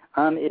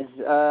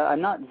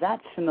 I'm not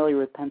that familiar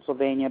with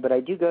Pennsylvania, but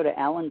I do go to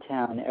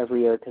Allentown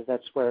every year because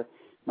that's where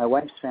my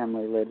wife's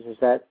family lives. Is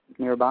that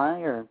nearby,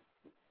 or?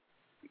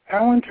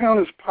 Allentown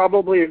is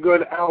probably a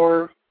good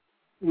hour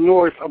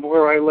north of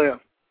where I live.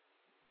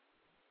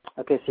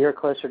 Okay, so you're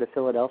closer to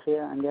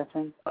Philadelphia, I'm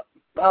guessing?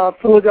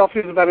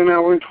 Philadelphia is about an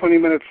hour and 20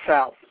 minutes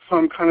south, so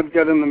I'm kind of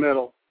dead in the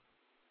middle.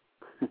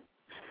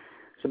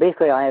 So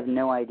basically, I have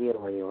no idea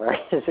where you are,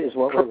 is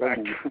what we're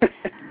looking.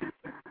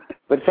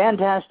 But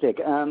fantastic.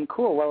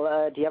 Cool.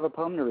 Well, do you have a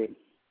poem to read?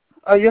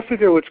 Yes, I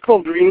do. It's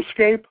called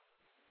Dreamscape.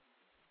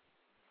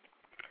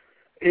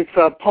 It's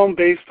a poem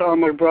based on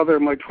my brother,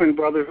 my twin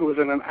brother, who was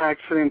in an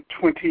accident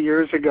 20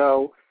 years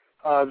ago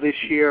this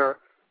year.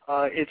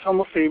 It's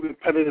almost a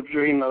repetitive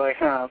dream that I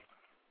have.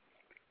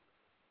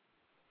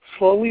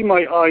 Slowly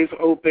my eyes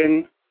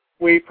open,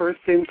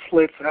 wafer-thin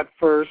slits at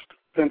first,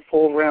 then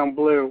full round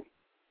blue.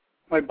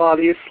 My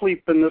body is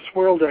asleep in this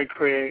world I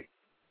create.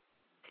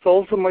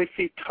 Soles of my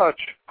feet touch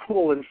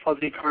cool and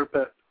fuzzy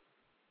carpet.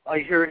 I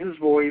hear his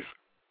voice,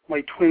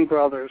 my twin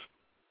brother's,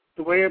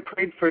 the way I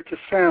prayed for it to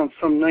sound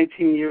some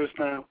 19 years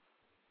now.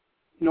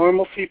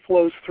 Normalcy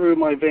flows through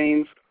my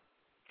veins,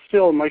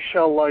 still my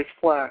shell lies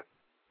flat.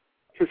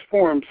 His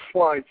form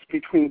slides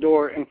between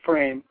door and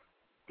frame,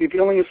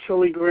 revealing a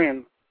silly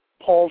grin,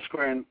 Paul's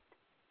grin.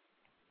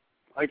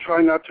 I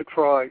try not to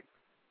cry.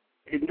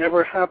 It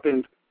never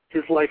happened,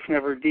 his life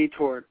never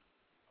detoured.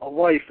 A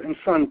wife and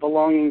son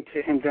belonging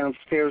to him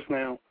downstairs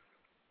now.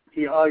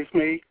 He eyes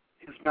me,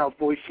 his mouth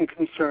voicing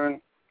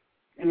concern.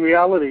 In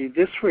reality,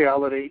 this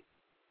reality,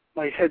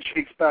 my head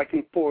shakes back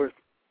and forth.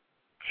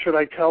 Should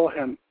I tell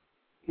him?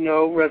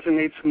 No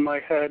resonates in my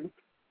head.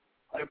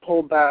 I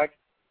pull back.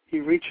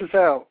 He reaches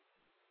out.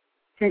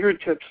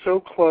 Fingertips so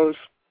close,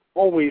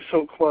 always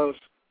so close.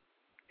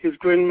 His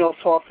grin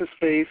melts off his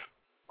face,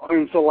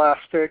 arms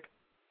elastic.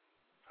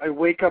 I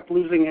wake up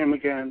losing him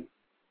again.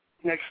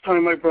 Next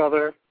time, my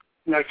brother,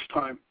 next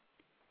time.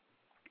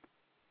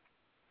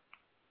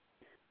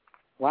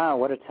 Wow,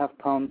 what a tough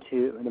poem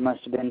it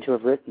must have been to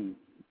have written.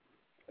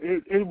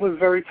 It was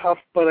very tough,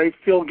 but I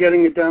feel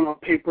getting it down on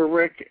paper,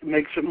 Rick,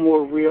 makes it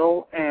more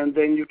real, and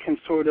then you can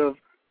sort of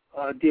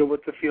deal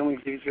with the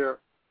feelings easier.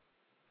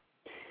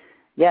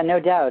 Yeah, no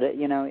doubt.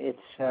 It's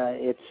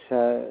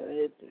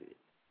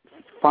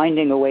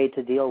finding a way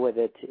to deal with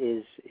it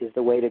is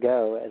the way to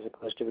go, as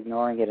opposed to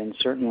ignoring it. And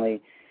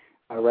certainly,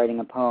 writing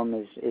a poem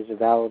is a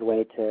valid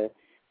way to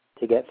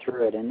get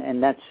through it.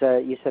 And that's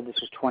you said this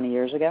was 20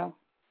 years ago?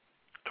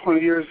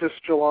 20 years this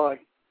July.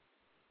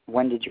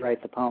 When did you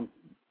write the poem?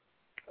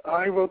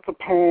 I wrote the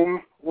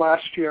poem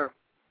last year.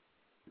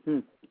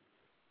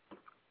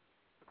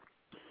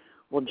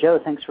 Well, Joe,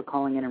 thanks for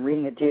calling in and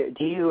reading it.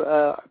 Do you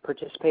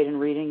participate in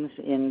readings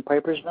in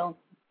Pipersville?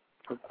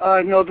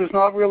 No, there's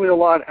not really a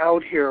lot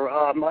out here.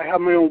 I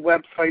have my own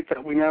website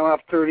that we now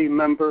have 30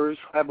 members.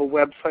 I have a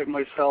website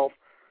myself,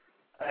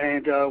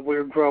 and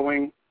we're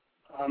growing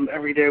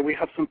every day. We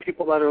have some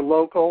people that are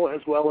local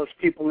as well as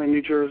people in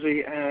New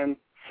Jersey and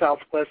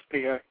Southwest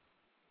PA.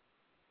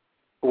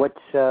 What's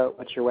your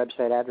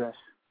website address?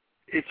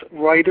 It's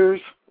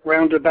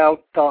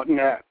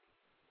writersroundabout.net.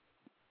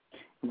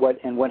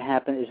 What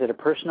happened? Is it a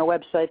personal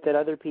website that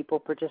other people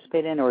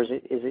participate in, or is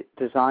it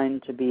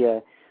designed to be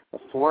a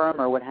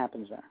forum, or what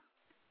happens there?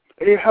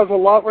 It has a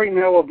lot right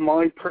now of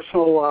my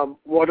personal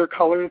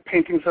watercolor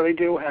paintings that I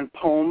do and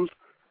poems.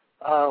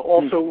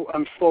 Also,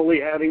 I'm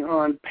slowly adding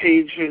on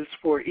pages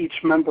for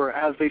each member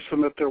as they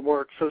submit their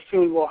work. So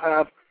soon we'll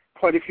have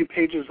quite a few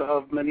pages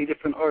of many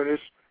different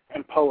artists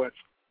and poets.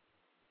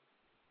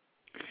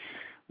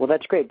 Well,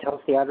 that's great. Tell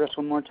us the address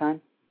one more time.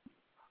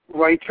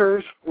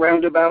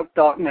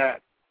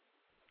 writersroundabout.net.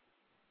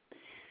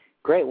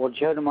 Great. Well,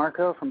 Joe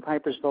DeMarco from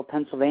Pipersville,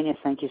 Pennsylvania,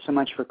 thank you so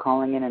much for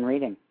calling in and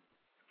reading.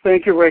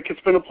 Thank you, Rick.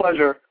 It's been a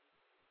pleasure.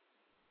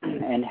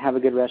 And have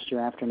a good rest of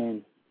your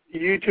afternoon.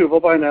 You too.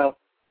 Bye-bye now.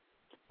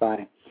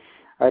 Bye.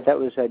 All right, that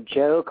was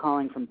Joe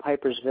calling from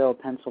Pipersville,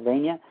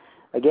 Pennsylvania.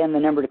 Again, the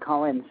number to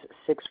call in is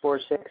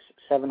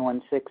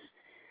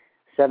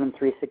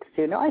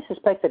 646-716-7362. Now, I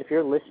suspect that if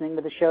you're listening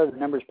to the show, the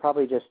number's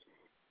probably just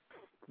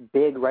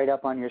big right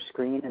up on your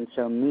screen, and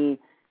so me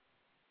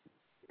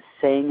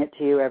saying it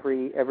to you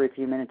every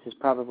few minutes is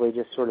probably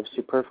just sort of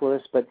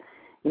superfluous. But,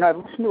 I've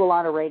listened to a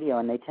lot of radio,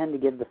 and they tend to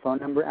give the phone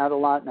number out a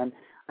lot, and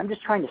I'm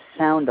just trying to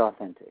sound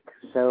authentic.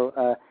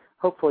 So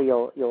hopefully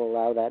you'll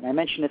allow that. And I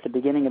mentioned at the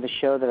beginning of the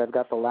show that I've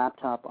got the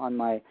laptop on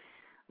my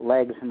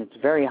legs, and it's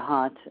very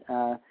hot.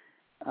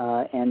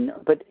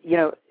 But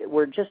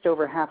we're just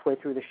over halfway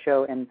through the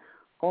show, and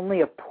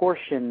only a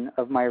portion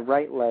of my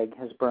right leg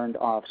has burned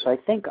off. So I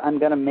think I'm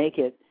going to make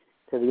it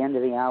to the end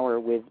of the hour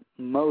with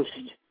most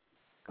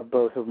of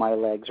both of my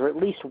legs, or at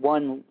least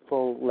one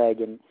full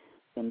leg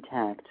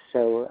intact.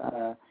 So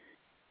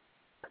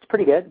it's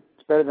pretty good.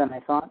 It's better than I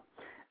thought.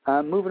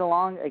 Moving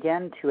along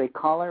again to a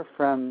caller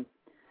from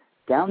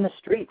down the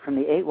street from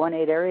the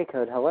 818 area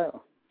code.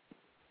 Hello.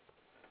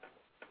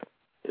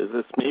 Is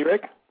this me,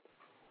 Rick?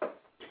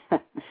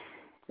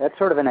 That's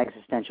sort of an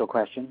existential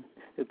question.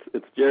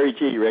 It's Jerry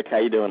G. Rick, how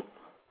you doing?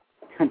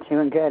 I'm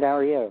doing good. How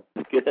are you?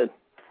 Good.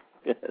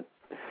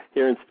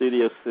 Here in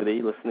Studio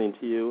City, listening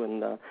to you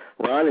and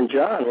Ron and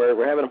John.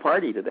 We're having a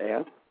party today,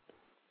 huh?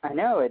 I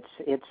know.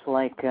 It's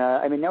like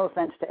no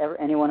offense to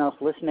anyone else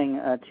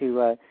listening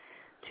to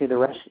the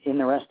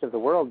rest of the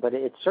world, but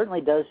it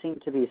certainly does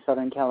seem to be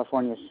Southern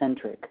California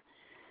centric.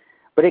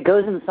 But it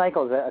goes in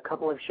cycles. A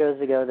couple of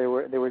shows ago, there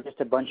were just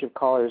a bunch of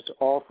callers,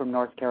 all from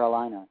North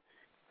Carolina.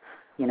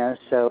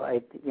 So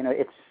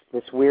it's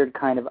this weird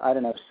kind of, I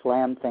don't know,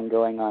 slam thing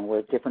going on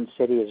where different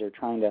cities are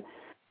trying to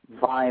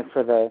vie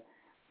for the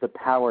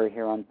power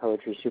here on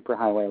Poetry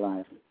Superhighway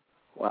Live.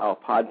 Wow,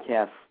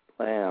 podcast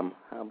slam.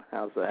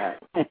 How's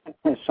that?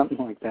 Something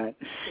like that.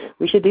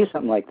 We should do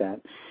something like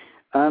that.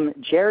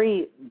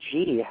 Jerry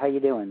G, how you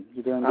doing?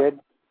 You doing good?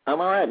 I'm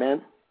all right,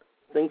 man.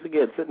 Things are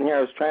good. Sitting here,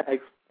 I was trying to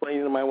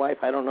explain to my wife,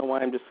 I don't know why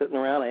I'm just sitting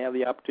around. I have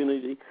the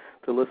opportunity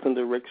to listen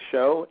to Rick's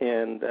show,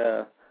 and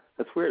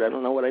that's weird. I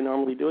don't know what I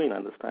normally doing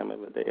on this time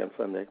of the day on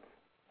Sunday.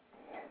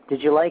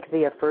 Did you like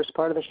the first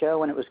part of the show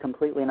when it was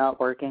completely not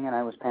working and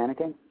I was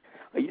panicking?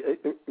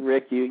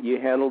 Rick, you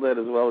handled it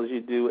as well as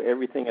you do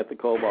everything at the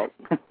Cobalt.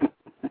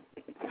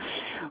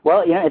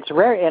 Well, it's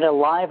rare at a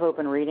live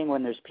open reading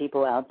when there's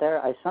people out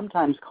there. I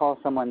sometimes call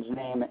someone's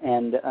name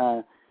and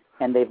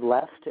they've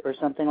left or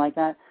something like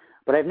that.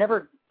 But I've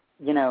never,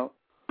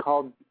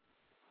 called,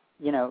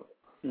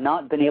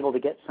 not been able to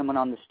get someone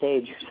on the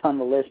stage who's on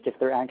the list if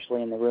they're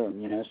actually in the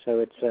room. So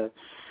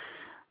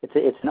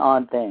it's an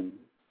odd thing.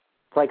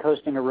 It's like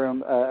hosting a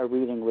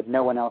reading with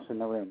no one else in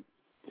the room.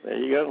 There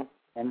you go.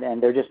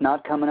 And they're just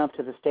not coming up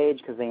to the stage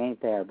because they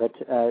ain't there. But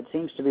it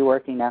seems to be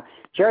working now.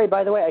 Jerry,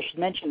 by the way, I should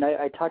mention,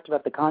 I talked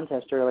about the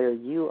contest earlier.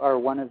 You are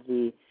one of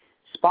the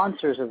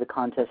sponsors of the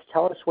contest.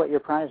 Tell us what your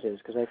prize is,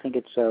 because I think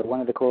it's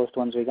one of the coolest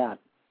ones we got.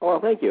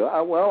 Well, thank you.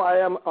 Well, I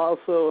am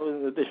also,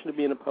 in addition to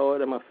being a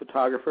poet, I'm a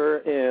photographer,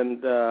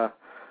 and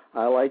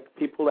I like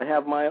people to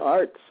have my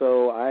art.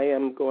 So I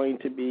am going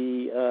to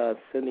be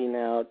sending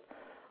out,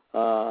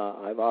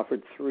 I've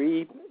offered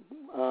 3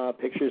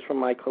 pictures from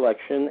my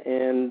collection,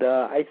 and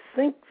I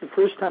think the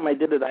first time I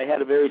did it, I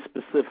had a very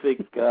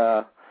specific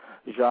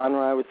genre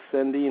I was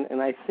sending,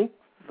 and I think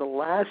the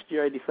last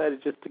year I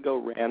decided just to go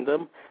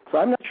random. So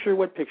I'm not sure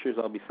what pictures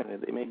I'll be sending.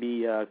 They may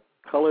be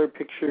color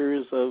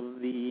pictures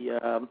of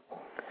the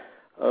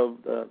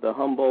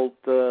Humboldt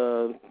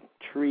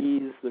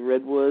trees, the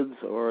redwoods,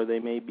 or they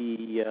may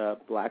be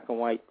black and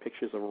white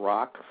pictures of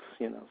rocks,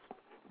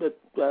 But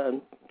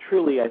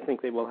truly, I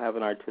think they will have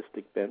an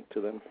artistic bent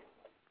to them.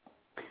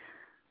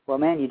 Well,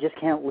 man, you just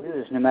can't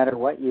lose no matter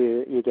what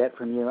you get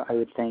from you, I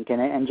would think.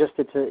 And just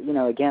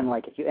to, again,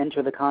 like if you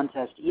enter the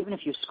contest, even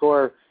if you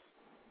score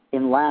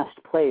in last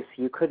place,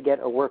 you could get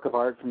a work of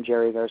art from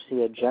Jerry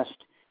Garcia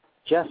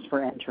just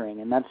for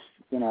entering. And that's,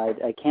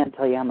 I can't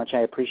tell you how much I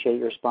appreciate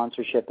your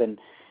sponsorship and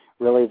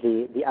really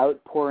the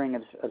outpouring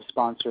of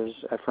sponsors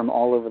from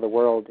all over the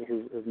world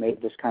who've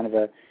made this kind of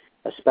a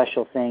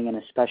special thing and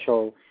a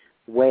special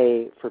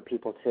way for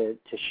people to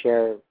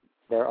share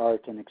their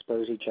art and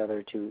expose each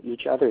other to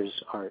each other's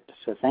art.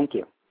 So thank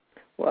you.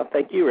 Well,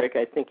 thank you, Rick.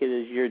 I think it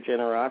is your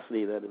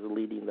generosity that is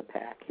leading the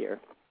pack here.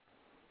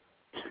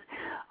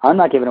 I'm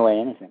not giving away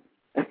anything.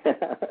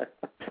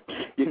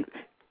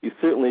 You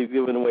certainly have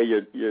given away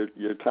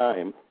your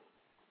time.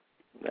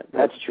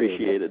 That's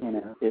appreciated.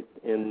 Yes,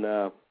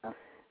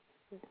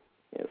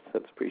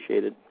 that's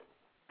appreciated.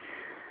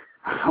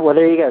 Well,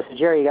 there you go. So,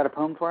 Jerry, you got a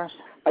poem for us?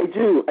 I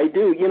do.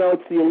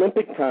 It's the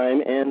Olympic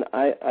time, and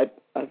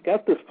I've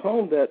got this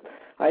poem that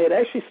I had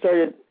actually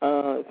started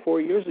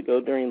 4 years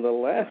ago during the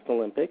last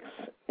Olympics,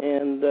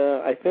 and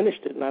I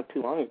finished it not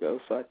too long ago,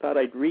 so I thought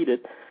I'd read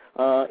it.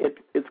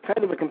 It's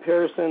kind of a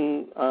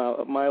comparison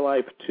of my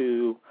life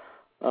to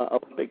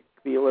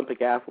the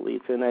Olympic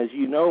athletes, and as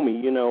you know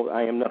me,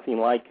 I am nothing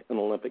like an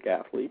Olympic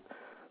athlete.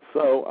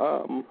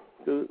 So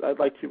I'd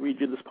like to read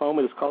you this poem.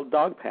 It is called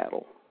Dog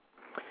Paddle.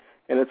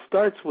 And it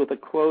starts with a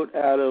quote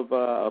out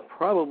of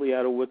probably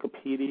out of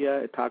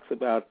Wikipedia. It talks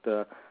about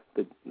the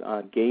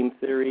game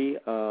theory,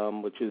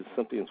 which is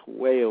something that's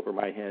way over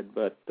my head,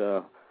 but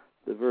the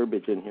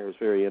verbiage in here is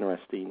very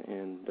interesting,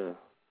 and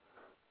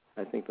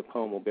I think the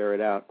poem will bear it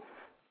out.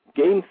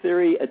 Game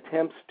theory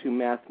attempts to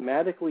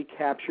mathematically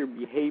capture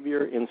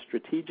behavior in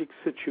strategic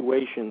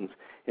situations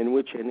in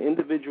which an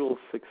individual's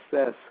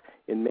success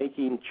in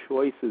making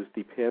choices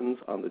depends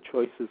on the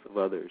choices of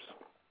others.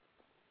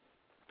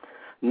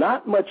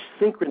 Not much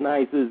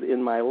synchronizes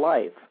in my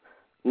life,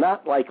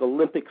 not like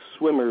Olympic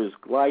swimmers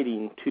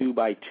gliding 2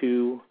 by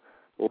 2,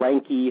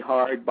 lanky,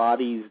 hard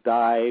bodies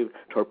dive,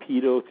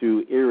 torpedo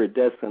through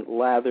iridescent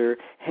lather,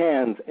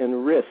 hands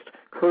and wrist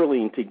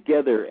curling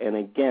together and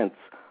against,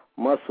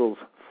 muscles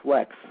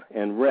flex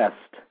and rest.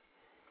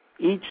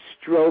 Each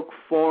stroke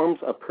forms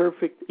a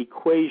perfect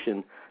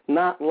equation,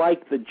 not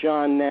like the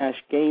John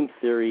Nash game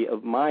theory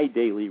of my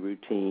daily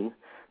routine,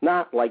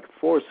 not like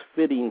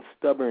force-fitting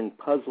stubborn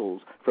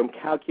puzzles from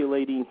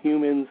calculating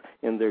humans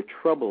and their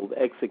troubled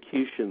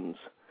executions.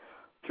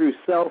 Through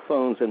cell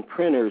phones and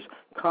printers,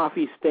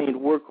 coffee-stained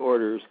work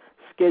orders,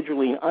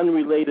 scheduling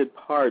unrelated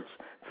parts,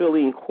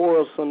 filling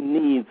quarrelsome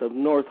needs of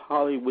North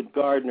Hollywood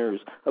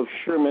gardeners, of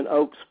Sherman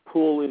Oaks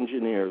pool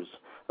engineers,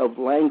 of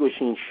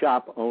languishing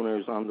shop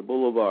owners on the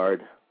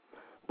boulevard.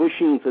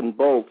 Bushings and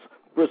bolts,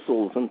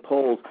 bristles and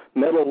poles,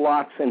 metal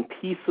locks and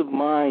peace of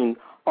mind,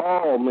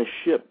 all must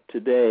ship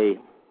today.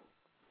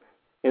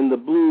 In the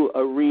blue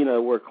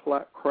arena where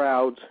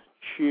crowds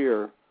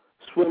cheer,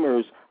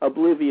 swimmers,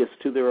 oblivious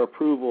to their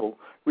approval,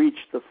 reach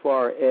the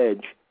far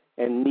edge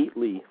and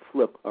neatly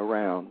flip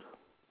around.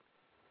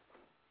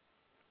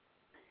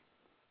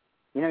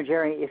 You know,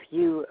 Jerry, if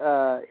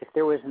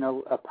there was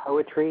a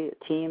poetry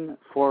team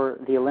for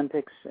the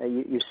Olympics,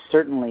 you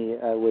certainly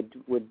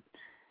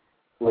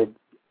would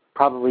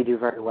probably do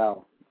very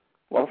well.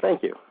 Well,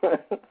 thank you.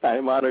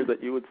 I'm honored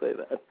that you would say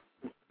that.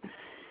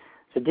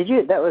 So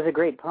that was a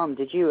great poem.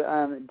 Did you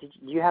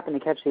happen to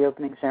catch the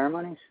opening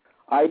ceremonies?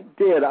 I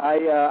did.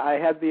 I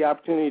had the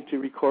opportunity to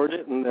record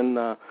it and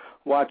then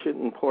watch it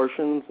in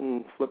portions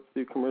and flip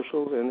through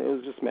commercials, and it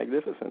was just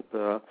magnificent.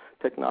 The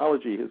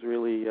technology has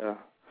really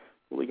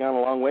gone a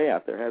long way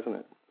out there, hasn't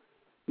it?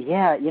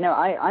 Yeah, you know,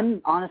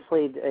 I'm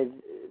honestly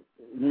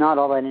not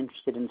all that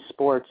interested in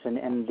sports,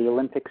 and the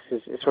Olympics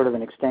is sort of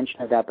an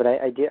extension of that, but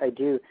I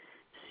do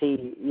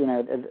see, you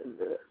know,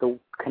 the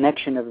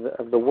connection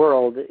of the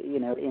world, you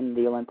know, in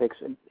the Olympics,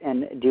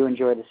 and do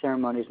enjoy the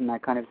ceremonies and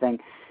that kind of thing.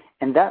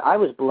 And that I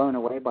was blown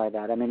away by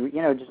that. I mean,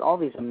 you know, just all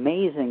these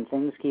amazing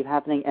things keep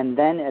happening, and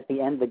then at the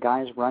end, the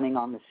guys running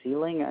on the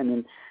ceiling. I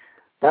mean,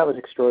 that was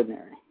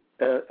extraordinary.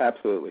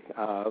 Absolutely.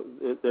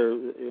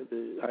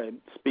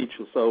 I'm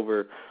speechless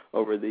over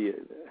the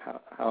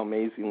how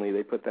amazingly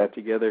they put that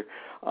together.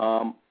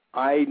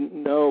 I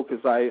know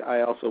because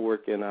I also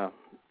work in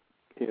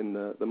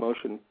the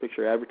motion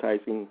picture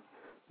advertising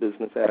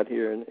business out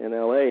here in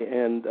L.A.,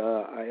 and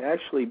I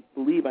actually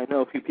believe I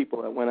know a few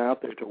people that went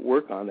out there to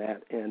work on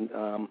that, and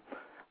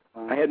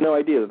I had no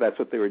idea that that's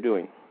what they were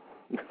doing.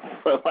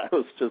 So I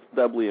was just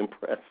doubly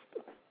impressed.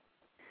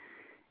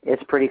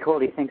 It's pretty cool.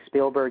 Do you think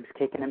Spielberg's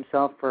kicking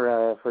himself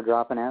for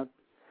dropping out?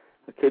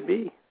 It could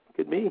be,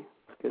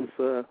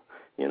 because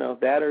you know,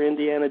 that or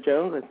Indiana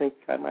Jones. I think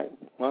I might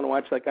want to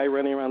watch that guy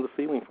running around the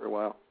ceiling for a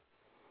while.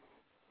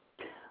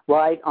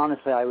 Well,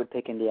 honestly, I would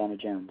pick Indiana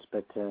Jones,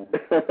 but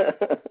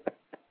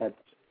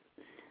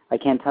I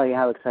can't tell you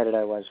how excited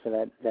I was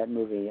for that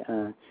movie.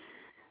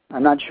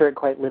 I'm not sure it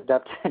quite lived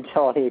up to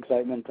all the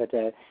excitement, but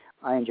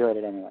I enjoyed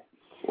it anyway.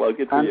 Well,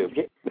 good for you.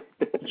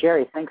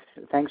 Jerry,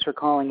 thanks for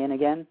calling in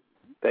again.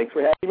 Thanks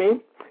for having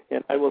me,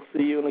 and I will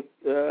see you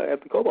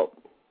at the Cobalt.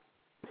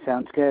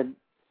 Sounds good.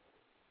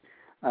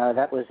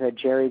 That was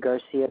Jerry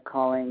Garcia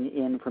calling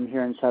in from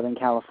here in Southern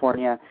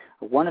California,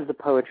 one of the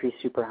Poetry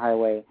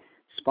Superhighway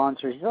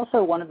sponsors. He's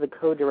also one of the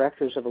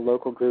co-directors of a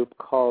local group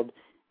called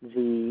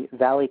the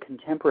Valley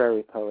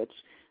Contemporary Poets,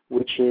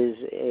 which is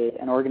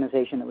an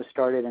organization that was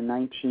started in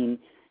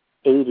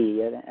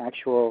 1980, an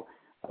actual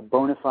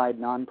bona fide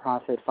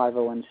nonprofit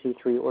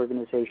 501c3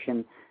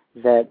 organization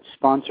that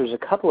sponsors a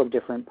couple of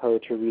different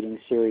poetry reading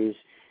series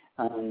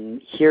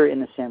here in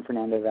the San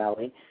Fernando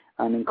Valley,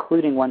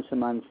 including once a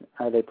month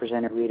they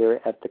present a reader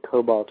at the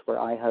Cobalt where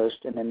I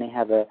host, and then they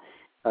have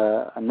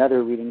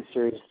another reading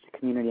series at the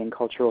Community and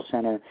Cultural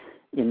Center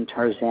in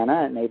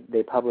Tarzana, and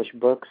they publish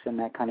books and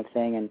that kind of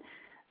thing, and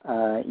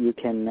you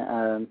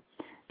can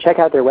check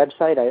out their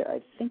website.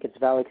 I think it's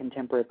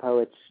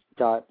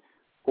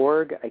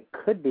valleycontemporarypoets.org. I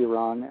could be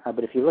wrong,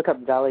 but if you look up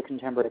Valley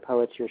Contemporary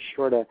Poets, you're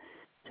sure to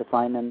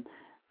find them.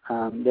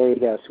 There you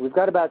go. So we've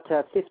got about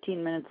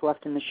 15 minutes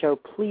left in the show.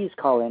 Please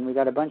call in. We've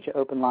got a bunch of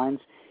open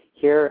lines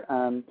here,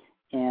 and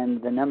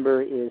the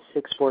number is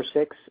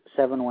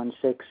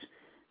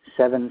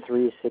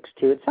 646-716-7362.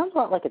 It sounds a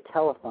lot like a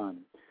telephone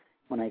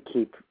when I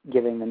keep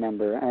giving the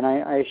number. And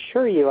I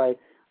assure you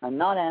I'm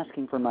not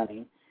asking for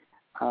money,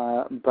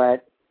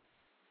 but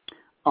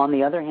on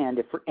the other hand,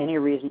 if for any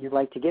reason you'd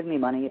like to give me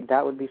money,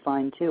 that would be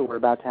fine too. We're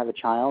about to have a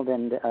child,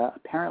 and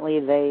apparently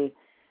they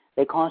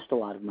cost a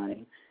lot of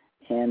money.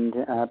 And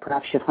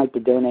perhaps you'd like to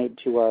donate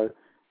to our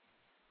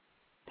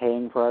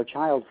Paying for Our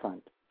Child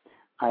Fund.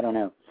 I don't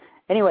know.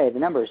 Anyway, the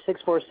number is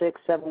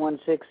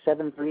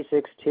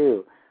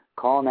 646-716-7362.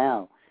 Call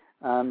now.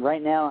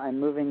 Right now I'm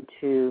moving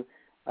to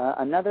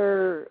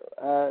another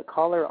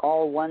caller,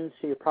 all one,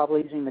 so you're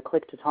probably using the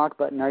click to talk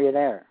button. Are you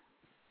there?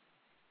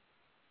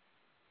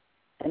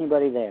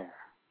 Anybody there?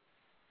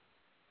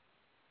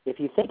 If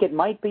you think it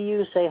might be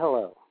you, say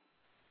hello.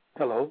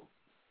 Hello.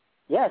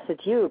 Yes,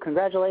 it's you.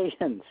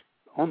 Congratulations.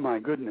 Oh, my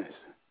goodness.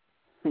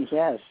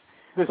 Yes.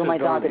 This Who is am I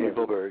Don talking to?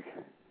 Hazelberg.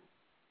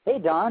 Hey,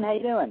 Don. How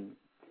you doing?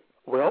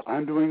 Well,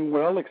 I'm doing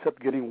well,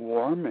 except getting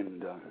warm,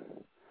 and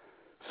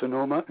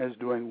Sonoma is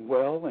doing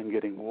well and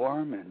getting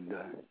warm, and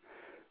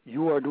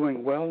you are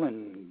doing well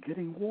and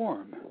getting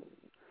warm.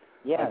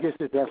 Yes. I guess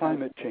it's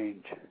climate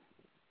change.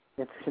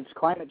 It's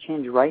climate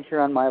change right here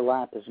on my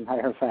lap, as a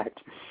matter of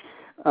fact.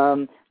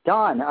 Don,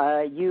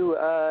 you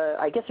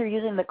I guess are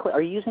you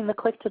using the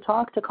click to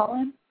talk to call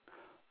in?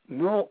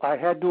 No, I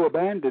had to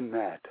abandon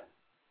that.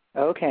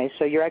 Okay,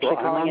 so you're actually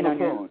calling in on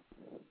your phone.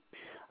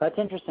 That's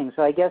interesting.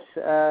 So I guess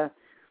I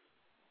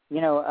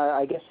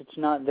guess it's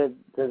not the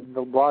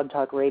Blog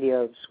Talk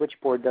Radio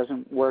switchboard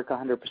doesn't work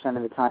 100%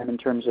 of the time in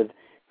terms of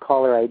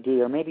caller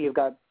ID, or maybe you've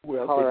got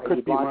caller ID blocked. Well, it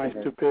could be my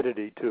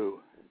stupidity too.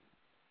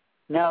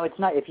 No, it's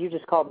not. If you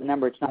just called the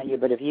number, it's not you.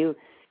 But if you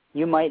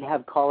might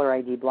have caller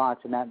ID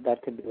blocked, and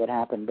that could be what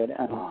happened. But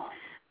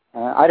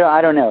I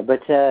don't know.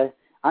 But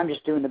I'm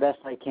just doing the best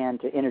I can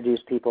to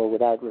introduce people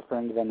without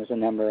referring to them as a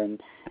number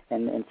and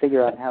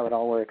figure out how it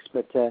all works.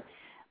 But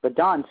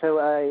Don, so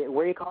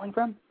where are you calling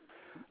from?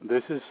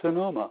 This is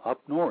Sonoma,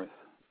 up north.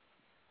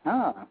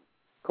 Ah,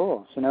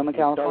 Cool. Sonoma,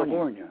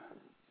 California.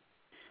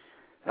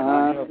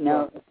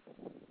 Now,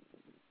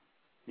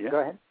 yeah. Go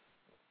ahead.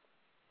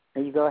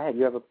 You go ahead.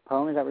 You have a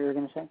poem? Is that what you were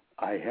going to say?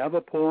 I have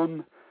a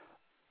poem.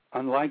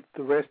 Unlike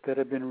the rest that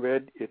have been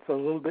read, it's a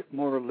little bit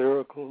more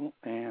lyrical,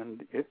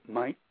 and it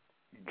might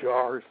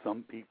jar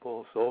some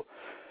people. So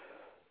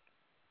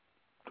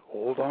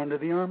hold on to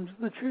the arms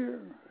of the chair.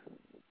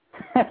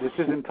 This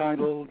is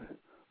entitled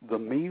The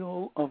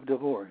Meal of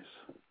Divorce,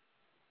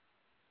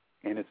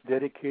 and it's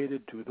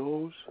dedicated to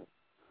those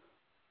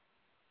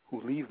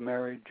who leave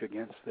marriage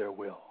against their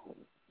will.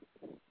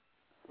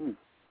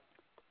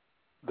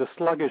 The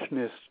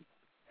sluggishness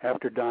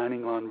after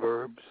dining on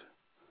verbs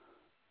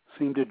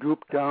seemed to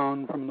droop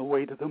down from the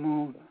weight of the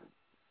moon.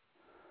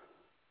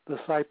 The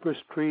cypress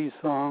tree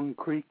song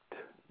creaked,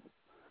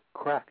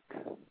 cracked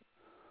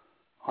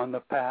on the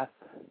path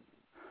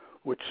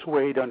which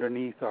swayed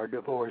underneath our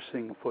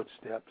divorcing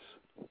footsteps.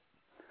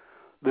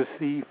 The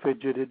sea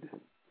fidgeted,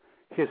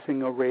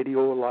 hissing a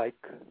radio-like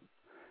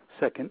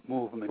second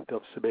movement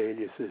of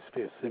Sibelius's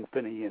Fifth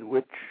Symphony, in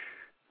which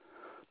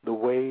the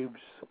waves'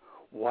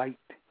 white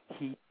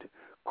heat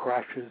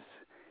crashes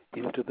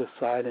into the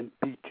silent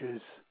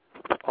beach's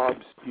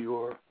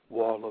obscure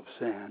wall of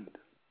sand.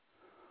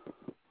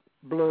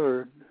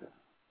 Blurred,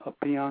 a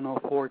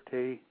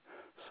pianoforte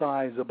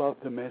sighs above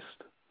the mist,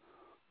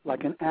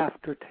 like an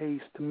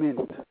aftertaste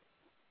mint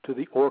to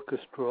the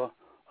orchestra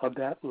of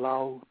that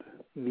loud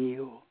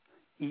meal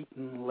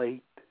eaten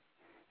late,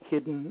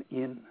 hidden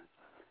in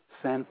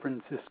San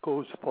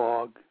Francisco's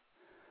fog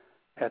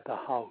at the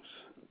house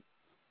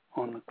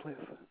on the cliff.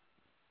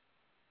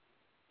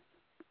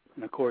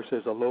 And of course,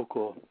 there's a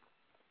local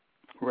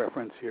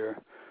reference here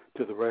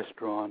to the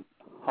restaurant.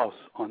 House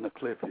on the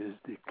Cliff is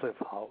the Cliff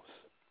House.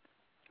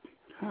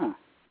 Huh.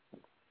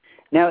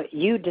 Now,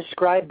 you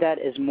described that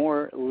as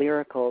more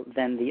lyrical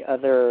than the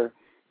other,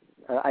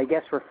 I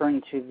guess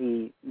referring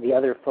to the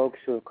other folks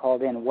who have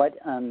called in. What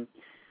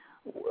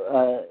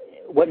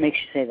makes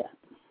you say that?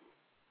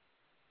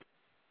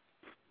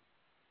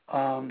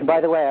 By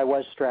the way, I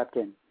was strapped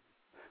in.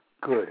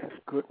 Good.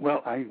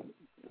 Well, I'm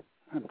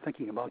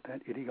thinking about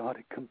that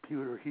idiotic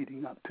computer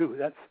heating up, too.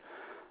 That's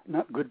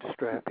not good to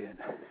strap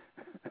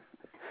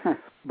in.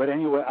 But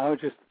anyway, I was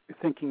just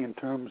thinking in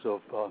terms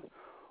of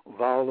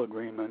vowel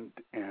agreement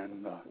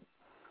and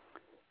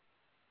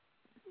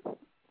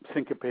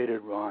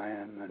syncopated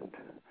rhyme,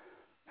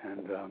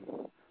 and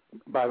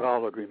by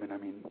vowel agreement I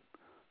mean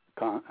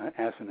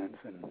assonance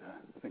and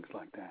things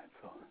like that.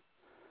 So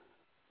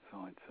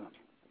it's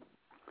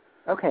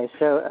okay.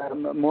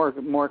 So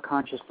more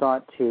conscious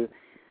thought to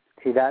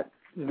that.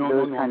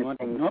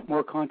 Not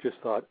more conscious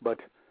thought, but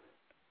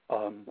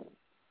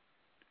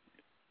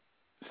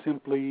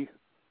simply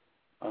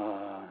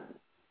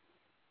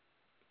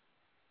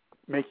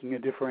making a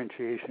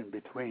differentiation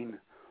between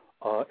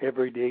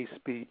everyday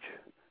speech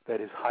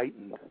that is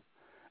heightened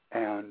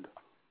and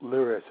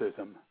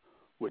lyricism,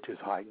 which is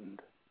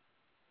heightened.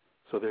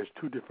 So there's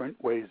two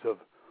different ways of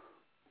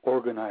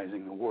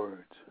organizing the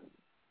words.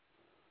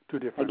 Two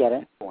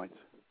different points.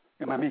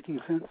 Am I making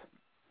sense?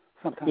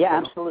 Sometimes. Yeah,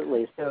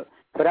 absolutely. So,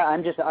 but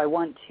I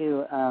want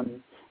to,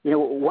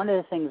 one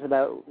of the things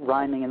about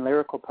rhyming and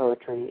lyrical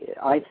poetry,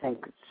 I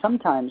think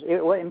sometimes,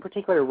 in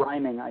particular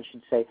rhyming, I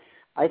should say,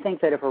 I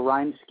think that if a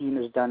rhyme scheme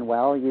is done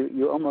well, you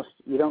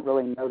don't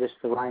really notice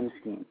the rhyme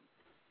scheme.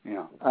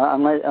 Yeah.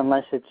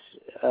 Unless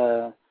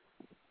it's,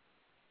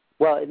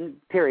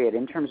 period,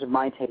 in terms of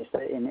my taste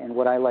and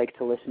what I like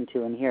to listen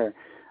to and hear.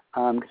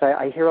 Because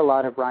I hear a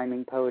lot of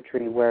rhyming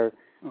poetry where,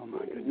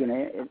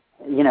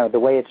 the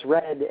way it's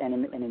read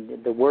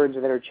and the words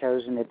that are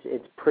chosen,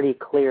 it's pretty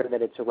clear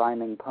that it's a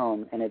rhyming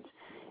poem, and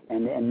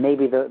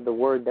maybe the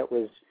word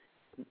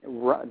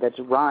that's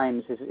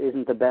rhymes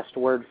isn't the best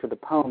word for the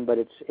poem, but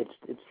it's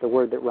the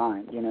word that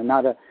rhymes.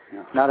 Not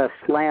a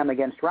slam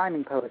against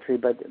rhyming poetry,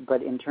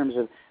 but in terms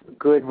of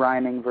good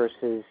rhyming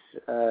versus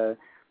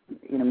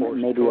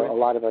maybe a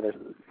lot of other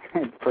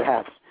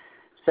perhaps.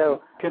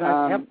 So can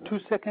I have 2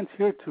 seconds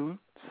here to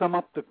sum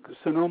up the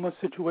Sonoma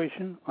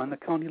situation on the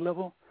county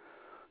level?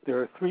 There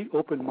are 3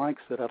 open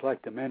mics that I'd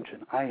like to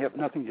mention. I have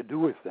nothing to do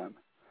with them,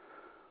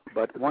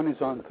 but one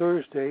is on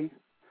Thursday,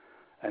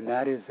 and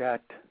that is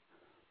at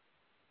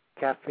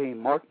Cafe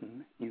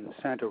Martin in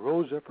Santa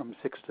Rosa from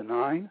 6 to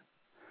 9.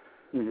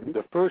 Mm-hmm.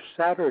 The first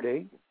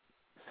Saturday,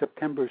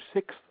 September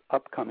 6th,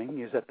 upcoming,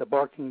 is at the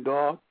Barking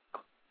Dog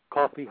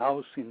Coffee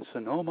House in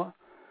Sonoma,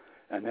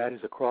 and that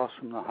is across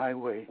from the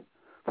highway,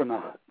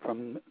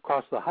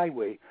 across the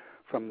highway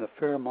from the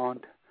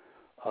Fairmont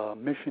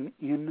Mission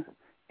Inn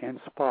and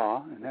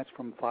Spa, and that's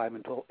from 5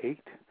 until 8.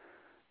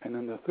 And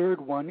then the third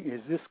one is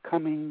this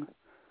coming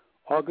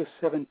August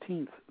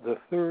 17th, the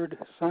third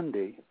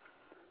Sunday,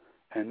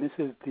 and this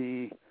is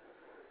the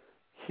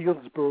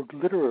Healdsburg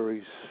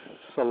Literary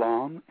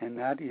Salon, and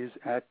that is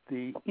at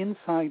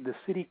inside the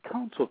City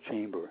Council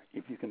chamber,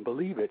 if you can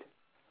believe it.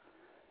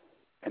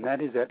 And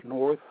that is at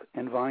North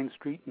and Vine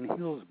Street in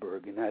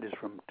Healdsburg, and that is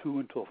from 2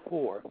 until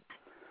 4.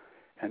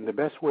 And the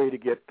best way to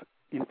get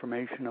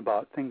information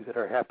about things that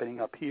are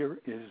happening up here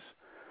is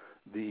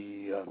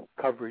the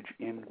coverage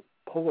in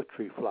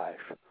Poetry Flash,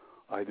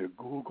 either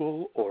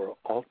Google or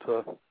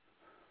Alta.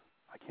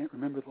 I can't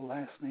remember the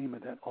last name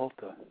of that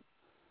Alta.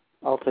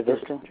 Alta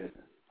Vista?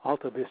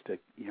 Alta Vista,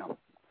 yeah.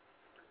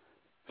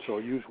 So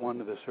use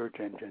one of the search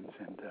engines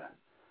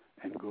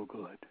and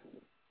Google it.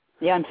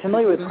 Yeah, I'm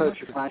familiar with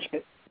Poetry Flash.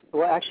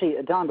 Well, actually,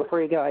 Don,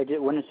 before you go, I did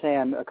want to say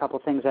a couple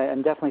of things.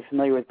 I'm definitely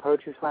familiar with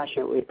Poetry Flash.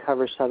 It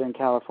covers Southern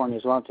California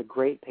as well. It's a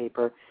great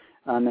paper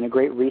and a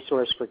great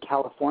resource for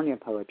California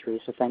poetry.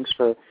 So thanks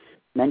for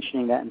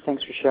mentioning that, and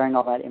thanks for sharing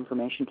all that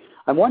information.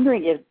 I'm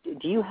wondering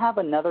do you have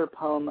another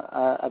poem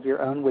of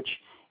your own which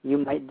you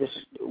might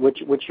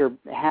which you're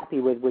happy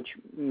with, which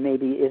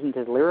maybe isn't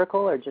as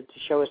lyrical, or just to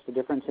show us the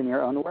difference in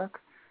your own work?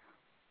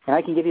 And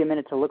I can give you a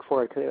minute to look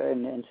for it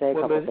and say a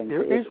couple of things.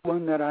 There is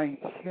one that I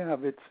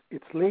have. It's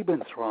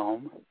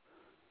Lebensraum.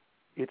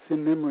 It's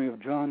in memory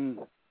of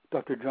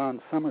Dr.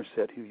 John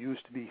Somerset, who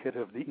used to be head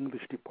of the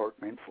English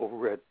department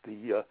over at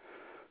the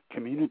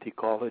community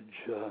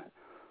college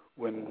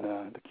when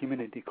the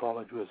community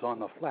college was on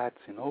the flats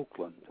in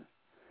Oakland.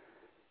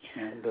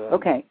 And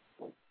okay.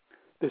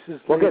 This is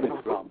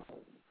Lebensraum.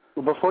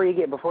 Before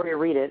you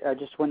read it,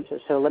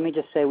 so let me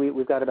just say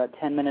we've got about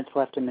 10 minutes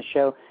left in the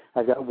show.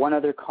 I've got one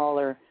other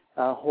caller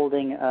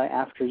holding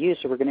after you,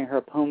 so we're going to hear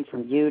a poem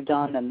from you,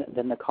 Don, and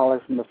then the caller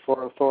from the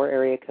 404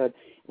 area code.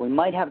 We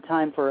might have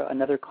time for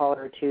another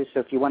caller or two, so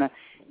if you want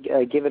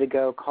to give it a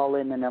go, call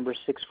in the number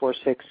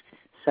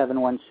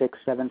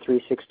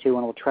 646-716-7362,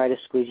 and we'll try to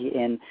squeeze you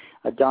in.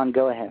 Don,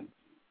 go ahead.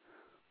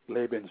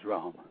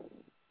 Lebensraum.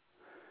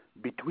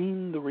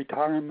 Between the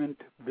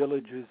retirement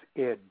village's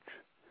edge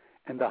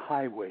and the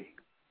highway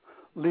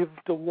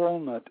lived a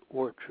walnut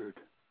orchard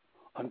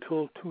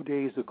until 2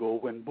 days ago,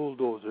 when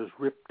bulldozers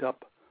ripped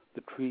up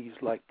the trees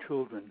like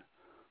children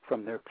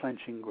from their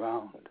clenching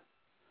ground.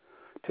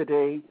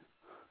 Today,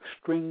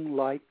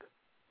 string-like,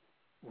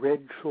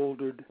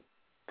 red-shouldered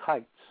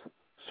kites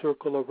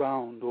circle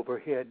around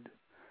overhead,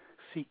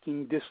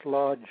 seeking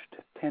dislodged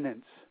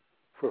tenants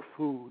for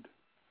food.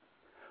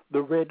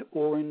 The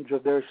red-orange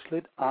of their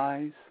slit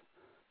eyes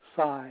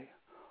sigh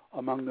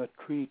among the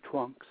tree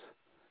trunks,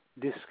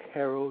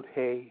 disc-harrowed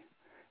hay,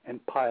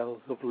 and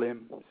piles of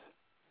limbs.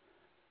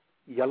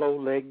 Yellow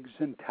legs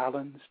and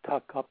talons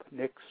tuck up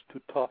next to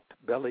taut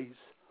bellies,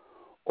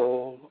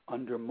 all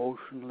under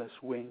motionless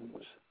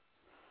wings.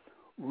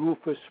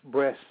 Rufous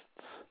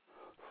breasts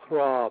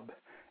throb,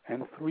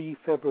 and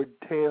three-feathered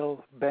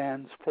tail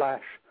bands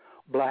flash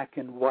black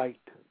and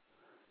white,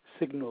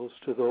 signals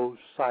to those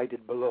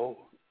sighted below.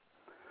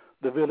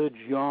 The village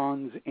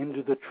yawns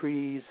into the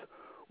trees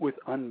with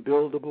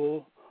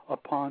unbuildable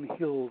upon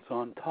hills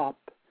on top,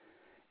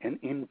 and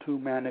into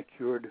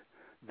manicured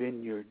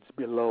vineyards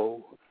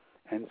below,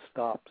 and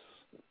stops.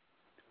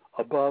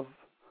 Above,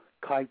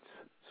 kites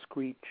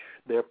screech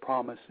their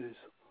promises,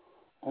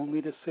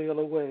 only to sail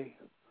away,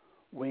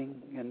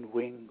 wing and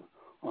wing,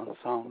 on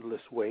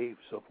soundless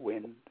waves of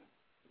wind.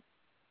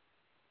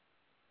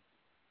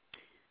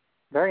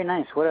 Very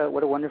nice. What a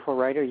wonderful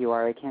writer you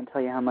are. I can't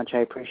tell you how much I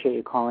appreciate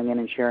you calling in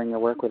and sharing your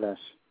work with us.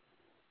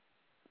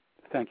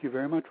 Thank you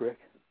very much, Rick.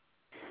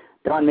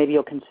 Don, maybe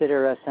you'll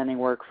consider sending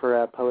work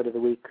for a Poet of the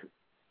Week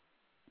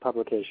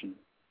publication.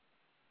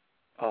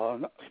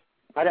 No.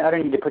 I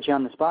don't need to put you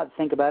on the spot.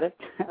 Think about it.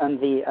 On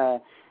the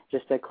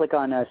just click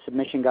on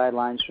submission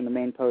guidelines from the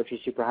main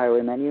Poetry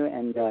Superhighway menu,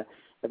 and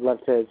I'd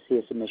love to see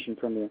a submission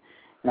from you.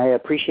 And I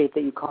appreciate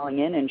that you calling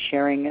in and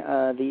sharing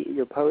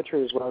your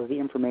poetry as well as the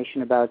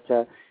information about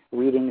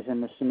readings in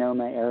the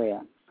Sonoma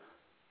area.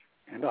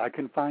 And I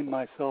confine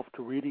myself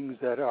to readings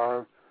that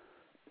are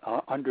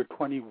under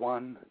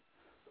 21,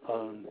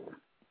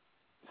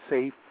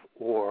 safe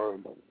or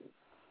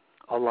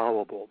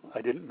allowable.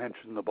 I didn't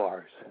mention the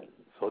bars.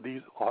 So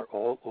these are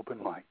all open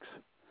mics.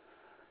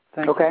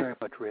 Thank you very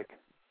much, Rick.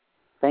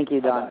 Thank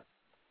you, Don.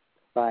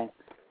 Bye.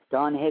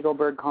 Don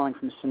Hagelberg, calling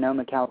from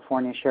Sonoma,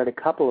 California, shared a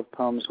couple of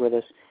poems with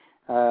us.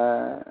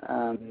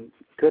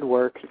 Good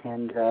work,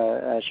 and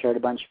shared a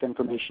bunch of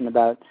information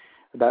about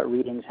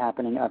readings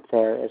happening up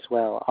there as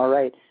well. All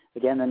right.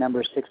 Again, the number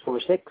is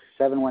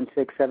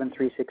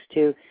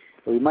 646-716-7362.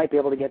 We might be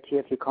able to get to you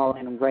if you call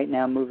in. Right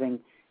now, moving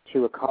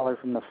to a caller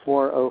from the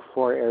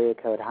 404 area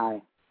code.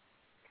 Hi.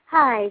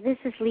 Hi, this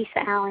is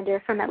Lisa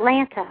Allender from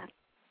Atlanta.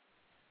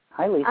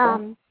 Hi,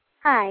 Lisa.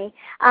 Hi.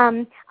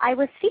 I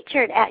was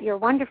featured at your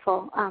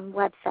wonderful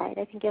website.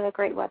 I think you have a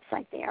great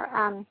website there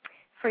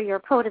for your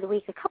Poet of the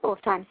Week a couple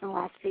of times in the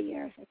last few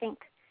years. I think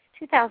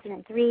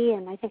 2003,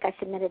 and I think I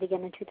submitted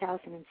again in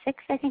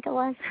 2006, I think it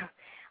was.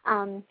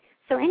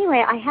 So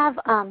anyway, I have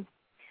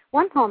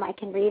one poem I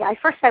can read.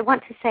 First, I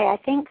want to say I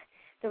think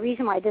the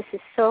reason why this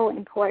is so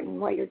important,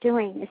 what you're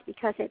doing, is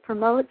because it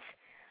promotes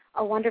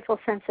a wonderful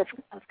sense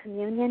of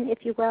communion,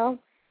 if you will.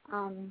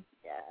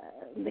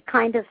 The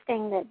kind of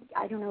thing that,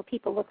 I don't know,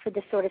 people look for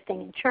this sort of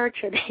thing in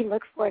church, or they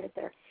look for it at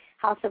their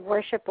house of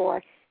worship,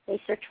 or they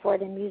search for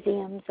it in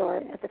museums or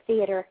at the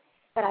theater.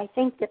 But I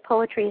think that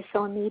poetry is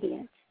so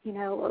immediate. You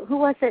know, who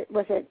was it?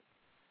 Was it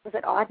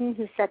Auden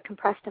who said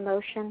compressed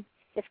emotion?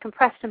 It's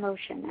compressed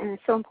emotion, and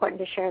it's so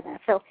important to share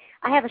that. So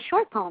I have a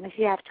short poem if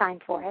you have time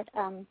for it.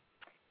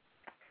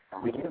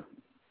 We do.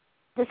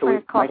 This one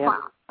is called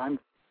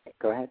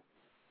Go ahead.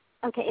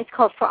 Okay, it's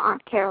called For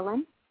Aunt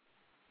Carolyn.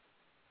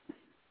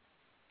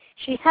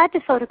 She's had to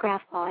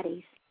photograph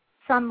bodies,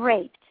 some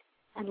raped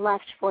and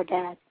left for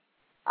dead.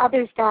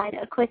 Others died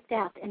a quick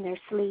death in their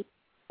sleep,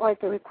 or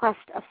at the request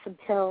of some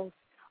pills,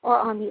 or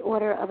on the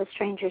order of a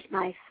stranger's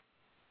knife.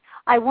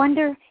 I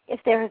wonder if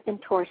there have been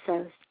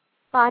torsos,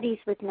 bodies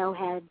with no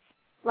heads,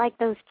 like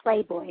those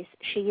playboys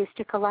she used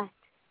to collect.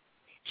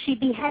 She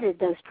beheaded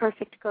those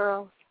perfect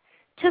girls,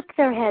 took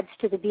their heads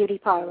to the beauty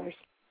parlors,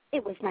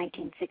 it was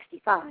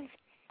 1965,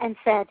 and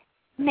said,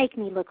 "Make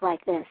me look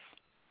like this."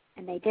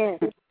 And they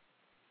did.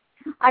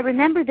 I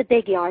remember the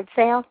big yard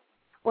sale,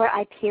 where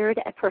I peered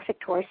at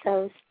perfect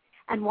torsos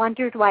and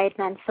wondered why it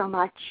meant so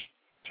much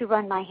to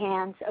run my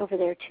hands over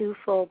their 2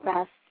 full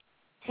breasts,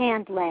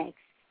 tanned legs,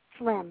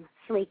 slim,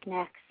 sleek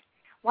necks,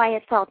 why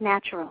it felt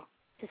natural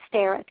to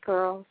stare at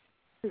girls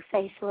who,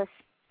 faceless,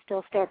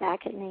 still stare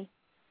back at me.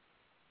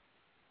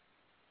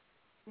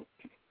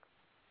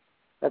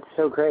 That's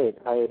so great.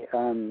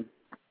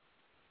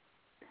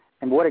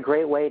 And what a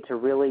great way to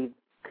really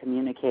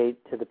communicate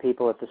to the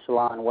people at the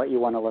salon what you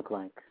want to look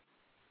like.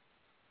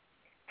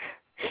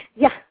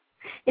 Yeah,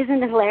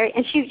 isn't it hilarious?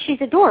 And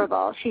she's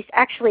adorable.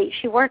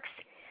 She works,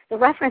 the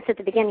reference at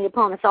the beginning of the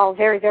poem, it's all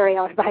very, very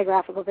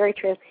autobiographical, very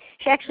true.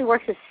 She actually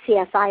works as a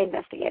CSI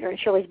investigator, and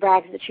she always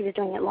brags that she was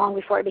doing it long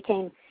before it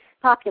became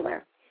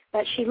popular.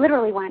 But she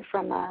literally went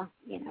from,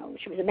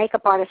 she was a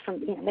makeup artist,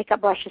 from,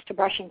 makeup brushes to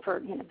brushing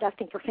for,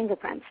 dusting for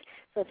fingerprints.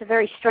 So it's a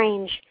very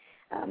strange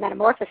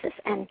metamorphosis.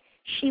 And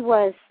she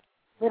was,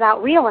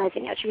 without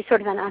realizing it, she was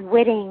sort of an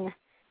unwitting,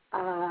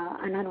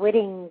 I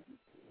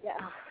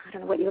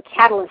don't know what a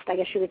catalyst, I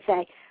guess you would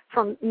say,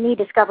 from me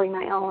discovering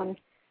my own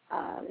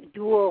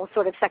dual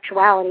sort of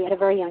sexuality at a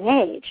very young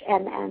age.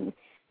 And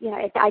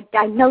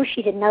I know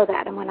she didn't know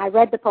that. And when I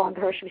read the poem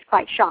to her, she was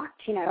quite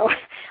shocked,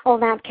 oh,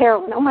 Aunt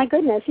Carolyn, oh my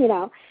goodness,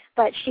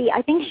 But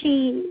I think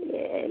she,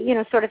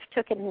 sort of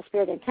took it in the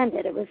spirit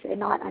intended. It was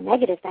not a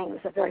negative thing. It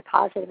was a very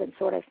positive and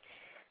sort of,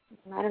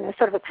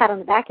 sort of a pat on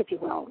the back, if you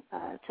will,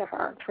 to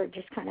her for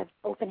just kind of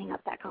opening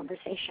up that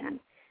conversation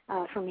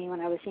for me when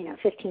I was,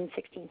 15,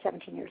 16,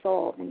 17 years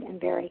old and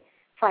very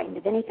frightened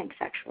of anything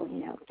sexual,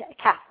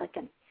 Catholic.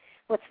 And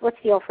what's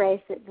the old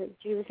phrase that the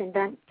Jews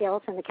invent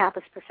guilt and the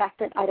Catholics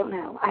perfect it? I don't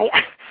know.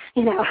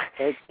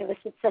 It was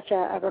just such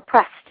a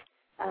repressed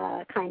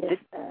kind of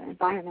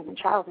environment in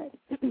childhood.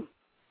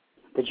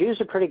 The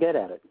Jews are pretty good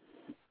at it.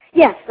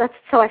 Yes, that's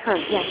so I've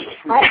heard. Yes,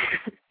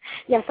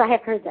 yes, I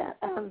have heard that.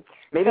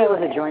 Maybe it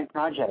was a joint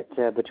project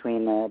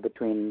between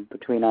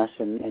us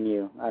and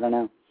you. I don't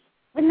know.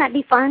 Wouldn't that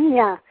be fun?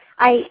 Yeah.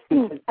 I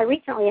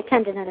recently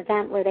attended an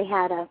event where they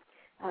had a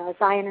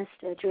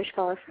Zionist, a Jewish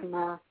fellow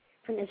from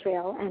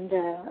Israel, and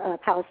a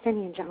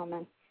Palestinian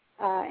gentleman,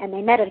 and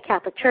they met at a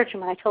Catholic church.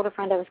 And when I told a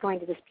friend I was going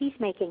to this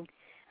peacemaking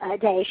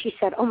day, she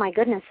said, "Oh my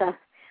goodness, a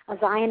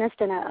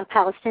Zionist and a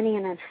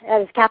Palestinian and at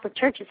his Catholic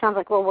church, it sounds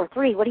like World War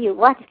III.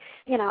 What?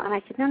 And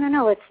I said,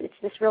 no, it's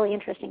this really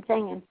interesting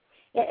thing. And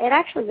it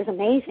actually was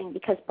amazing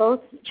because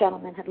both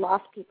gentlemen had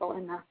lost people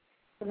in the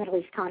Middle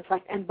East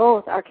conflict, and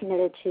both are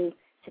committed to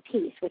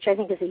peace, which I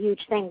think is a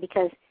huge thing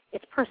because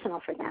it's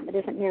personal for them. It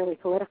isn't merely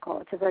political.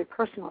 It's a very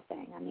personal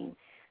thing. I mean,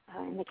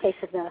 in the case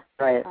of the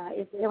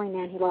Israeli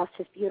man, he lost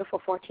his beautiful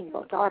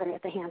 14-year-old daughter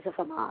at the hands of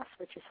Hamas,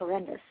 which is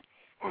horrendous.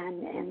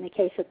 And in the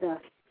case of the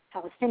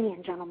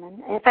Palestinian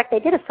gentleman, in fact, they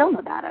did a film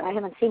about it. I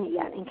haven't seen it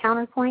yet. In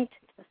Counterpoint,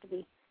 it's supposed to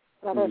be,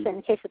 in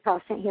the case of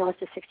Palestinian, he lost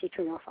his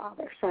 62-year-old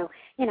father. So,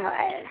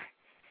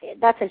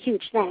 that's a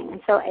huge thing.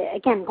 And so,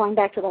 again, going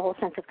back to the whole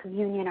sense of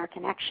communion or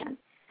connection,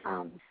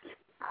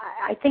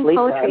 I think Lisa,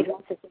 poetry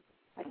is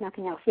like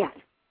nothing else. Yes.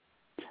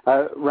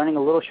 Running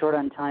a little short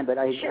on time, but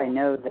I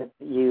know that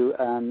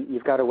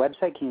you've got a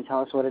website. Can you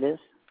tell us what it is?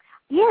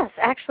 Yes,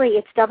 actually,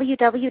 it's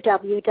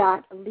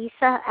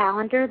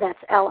www.lisaallender,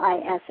 that's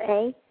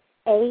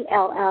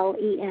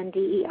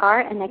LISAALLENDER,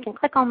 and they can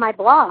click on my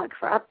blog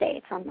for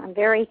updates. I'm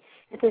very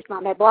enthused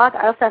about my blog.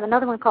 I also have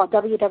another one called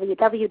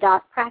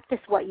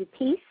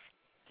www.practicewhatyoupece,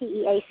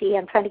 P-E-A-C.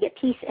 I'm trying to get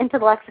peace into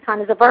the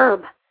lexicon as a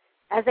verb.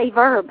 If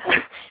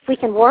we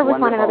can war with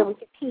one another, we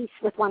get peace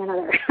with one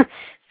another.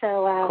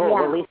 So, cool.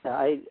 yeah. Well, Lisa,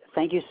 I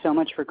thank you so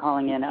much for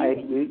calling in.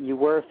 You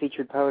were a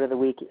featured poet of the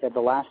week. The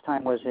last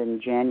time was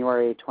in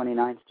January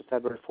 29th to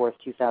February 4th,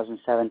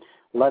 2007.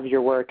 Love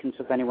your work, and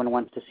so if anyone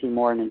wants to see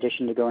more, in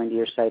addition to going to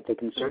your site, they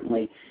can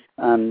certainly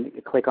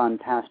click on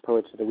Past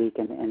Poets of the Week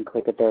and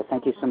click it there.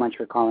 Thank you so much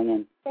for calling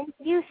in. Thank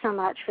you so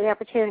much for the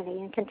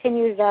opportunity and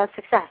continued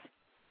success.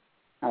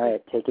 All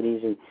right, take it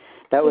easy.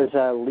 That was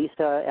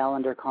Lisa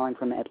Allender calling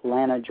from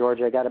Atlanta,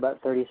 Georgia. I got about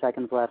 30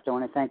 seconds left. I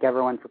want to thank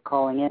everyone for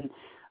calling in.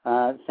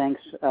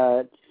 Thanks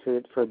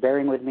for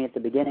bearing with me at the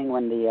beginning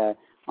when the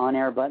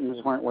on-air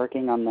buttons weren't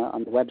working on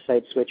the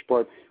website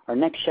switchboard. Our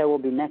next show will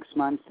be next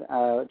month.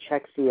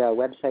 Check the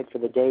website for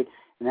the date.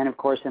 And then, of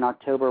course, in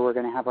October, we're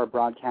going to have our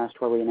broadcast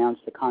where we announce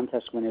the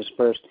contest winners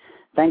first.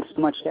 Thanks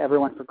so much to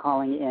everyone for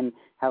calling in.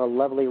 Have a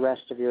lovely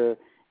rest of your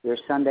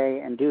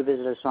Sunday, and do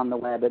visit us on the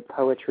web at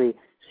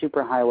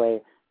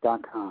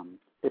poetrysuperhighway.com.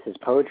 This is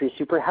Poetry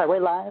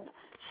Superhighway Live,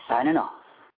 signing off.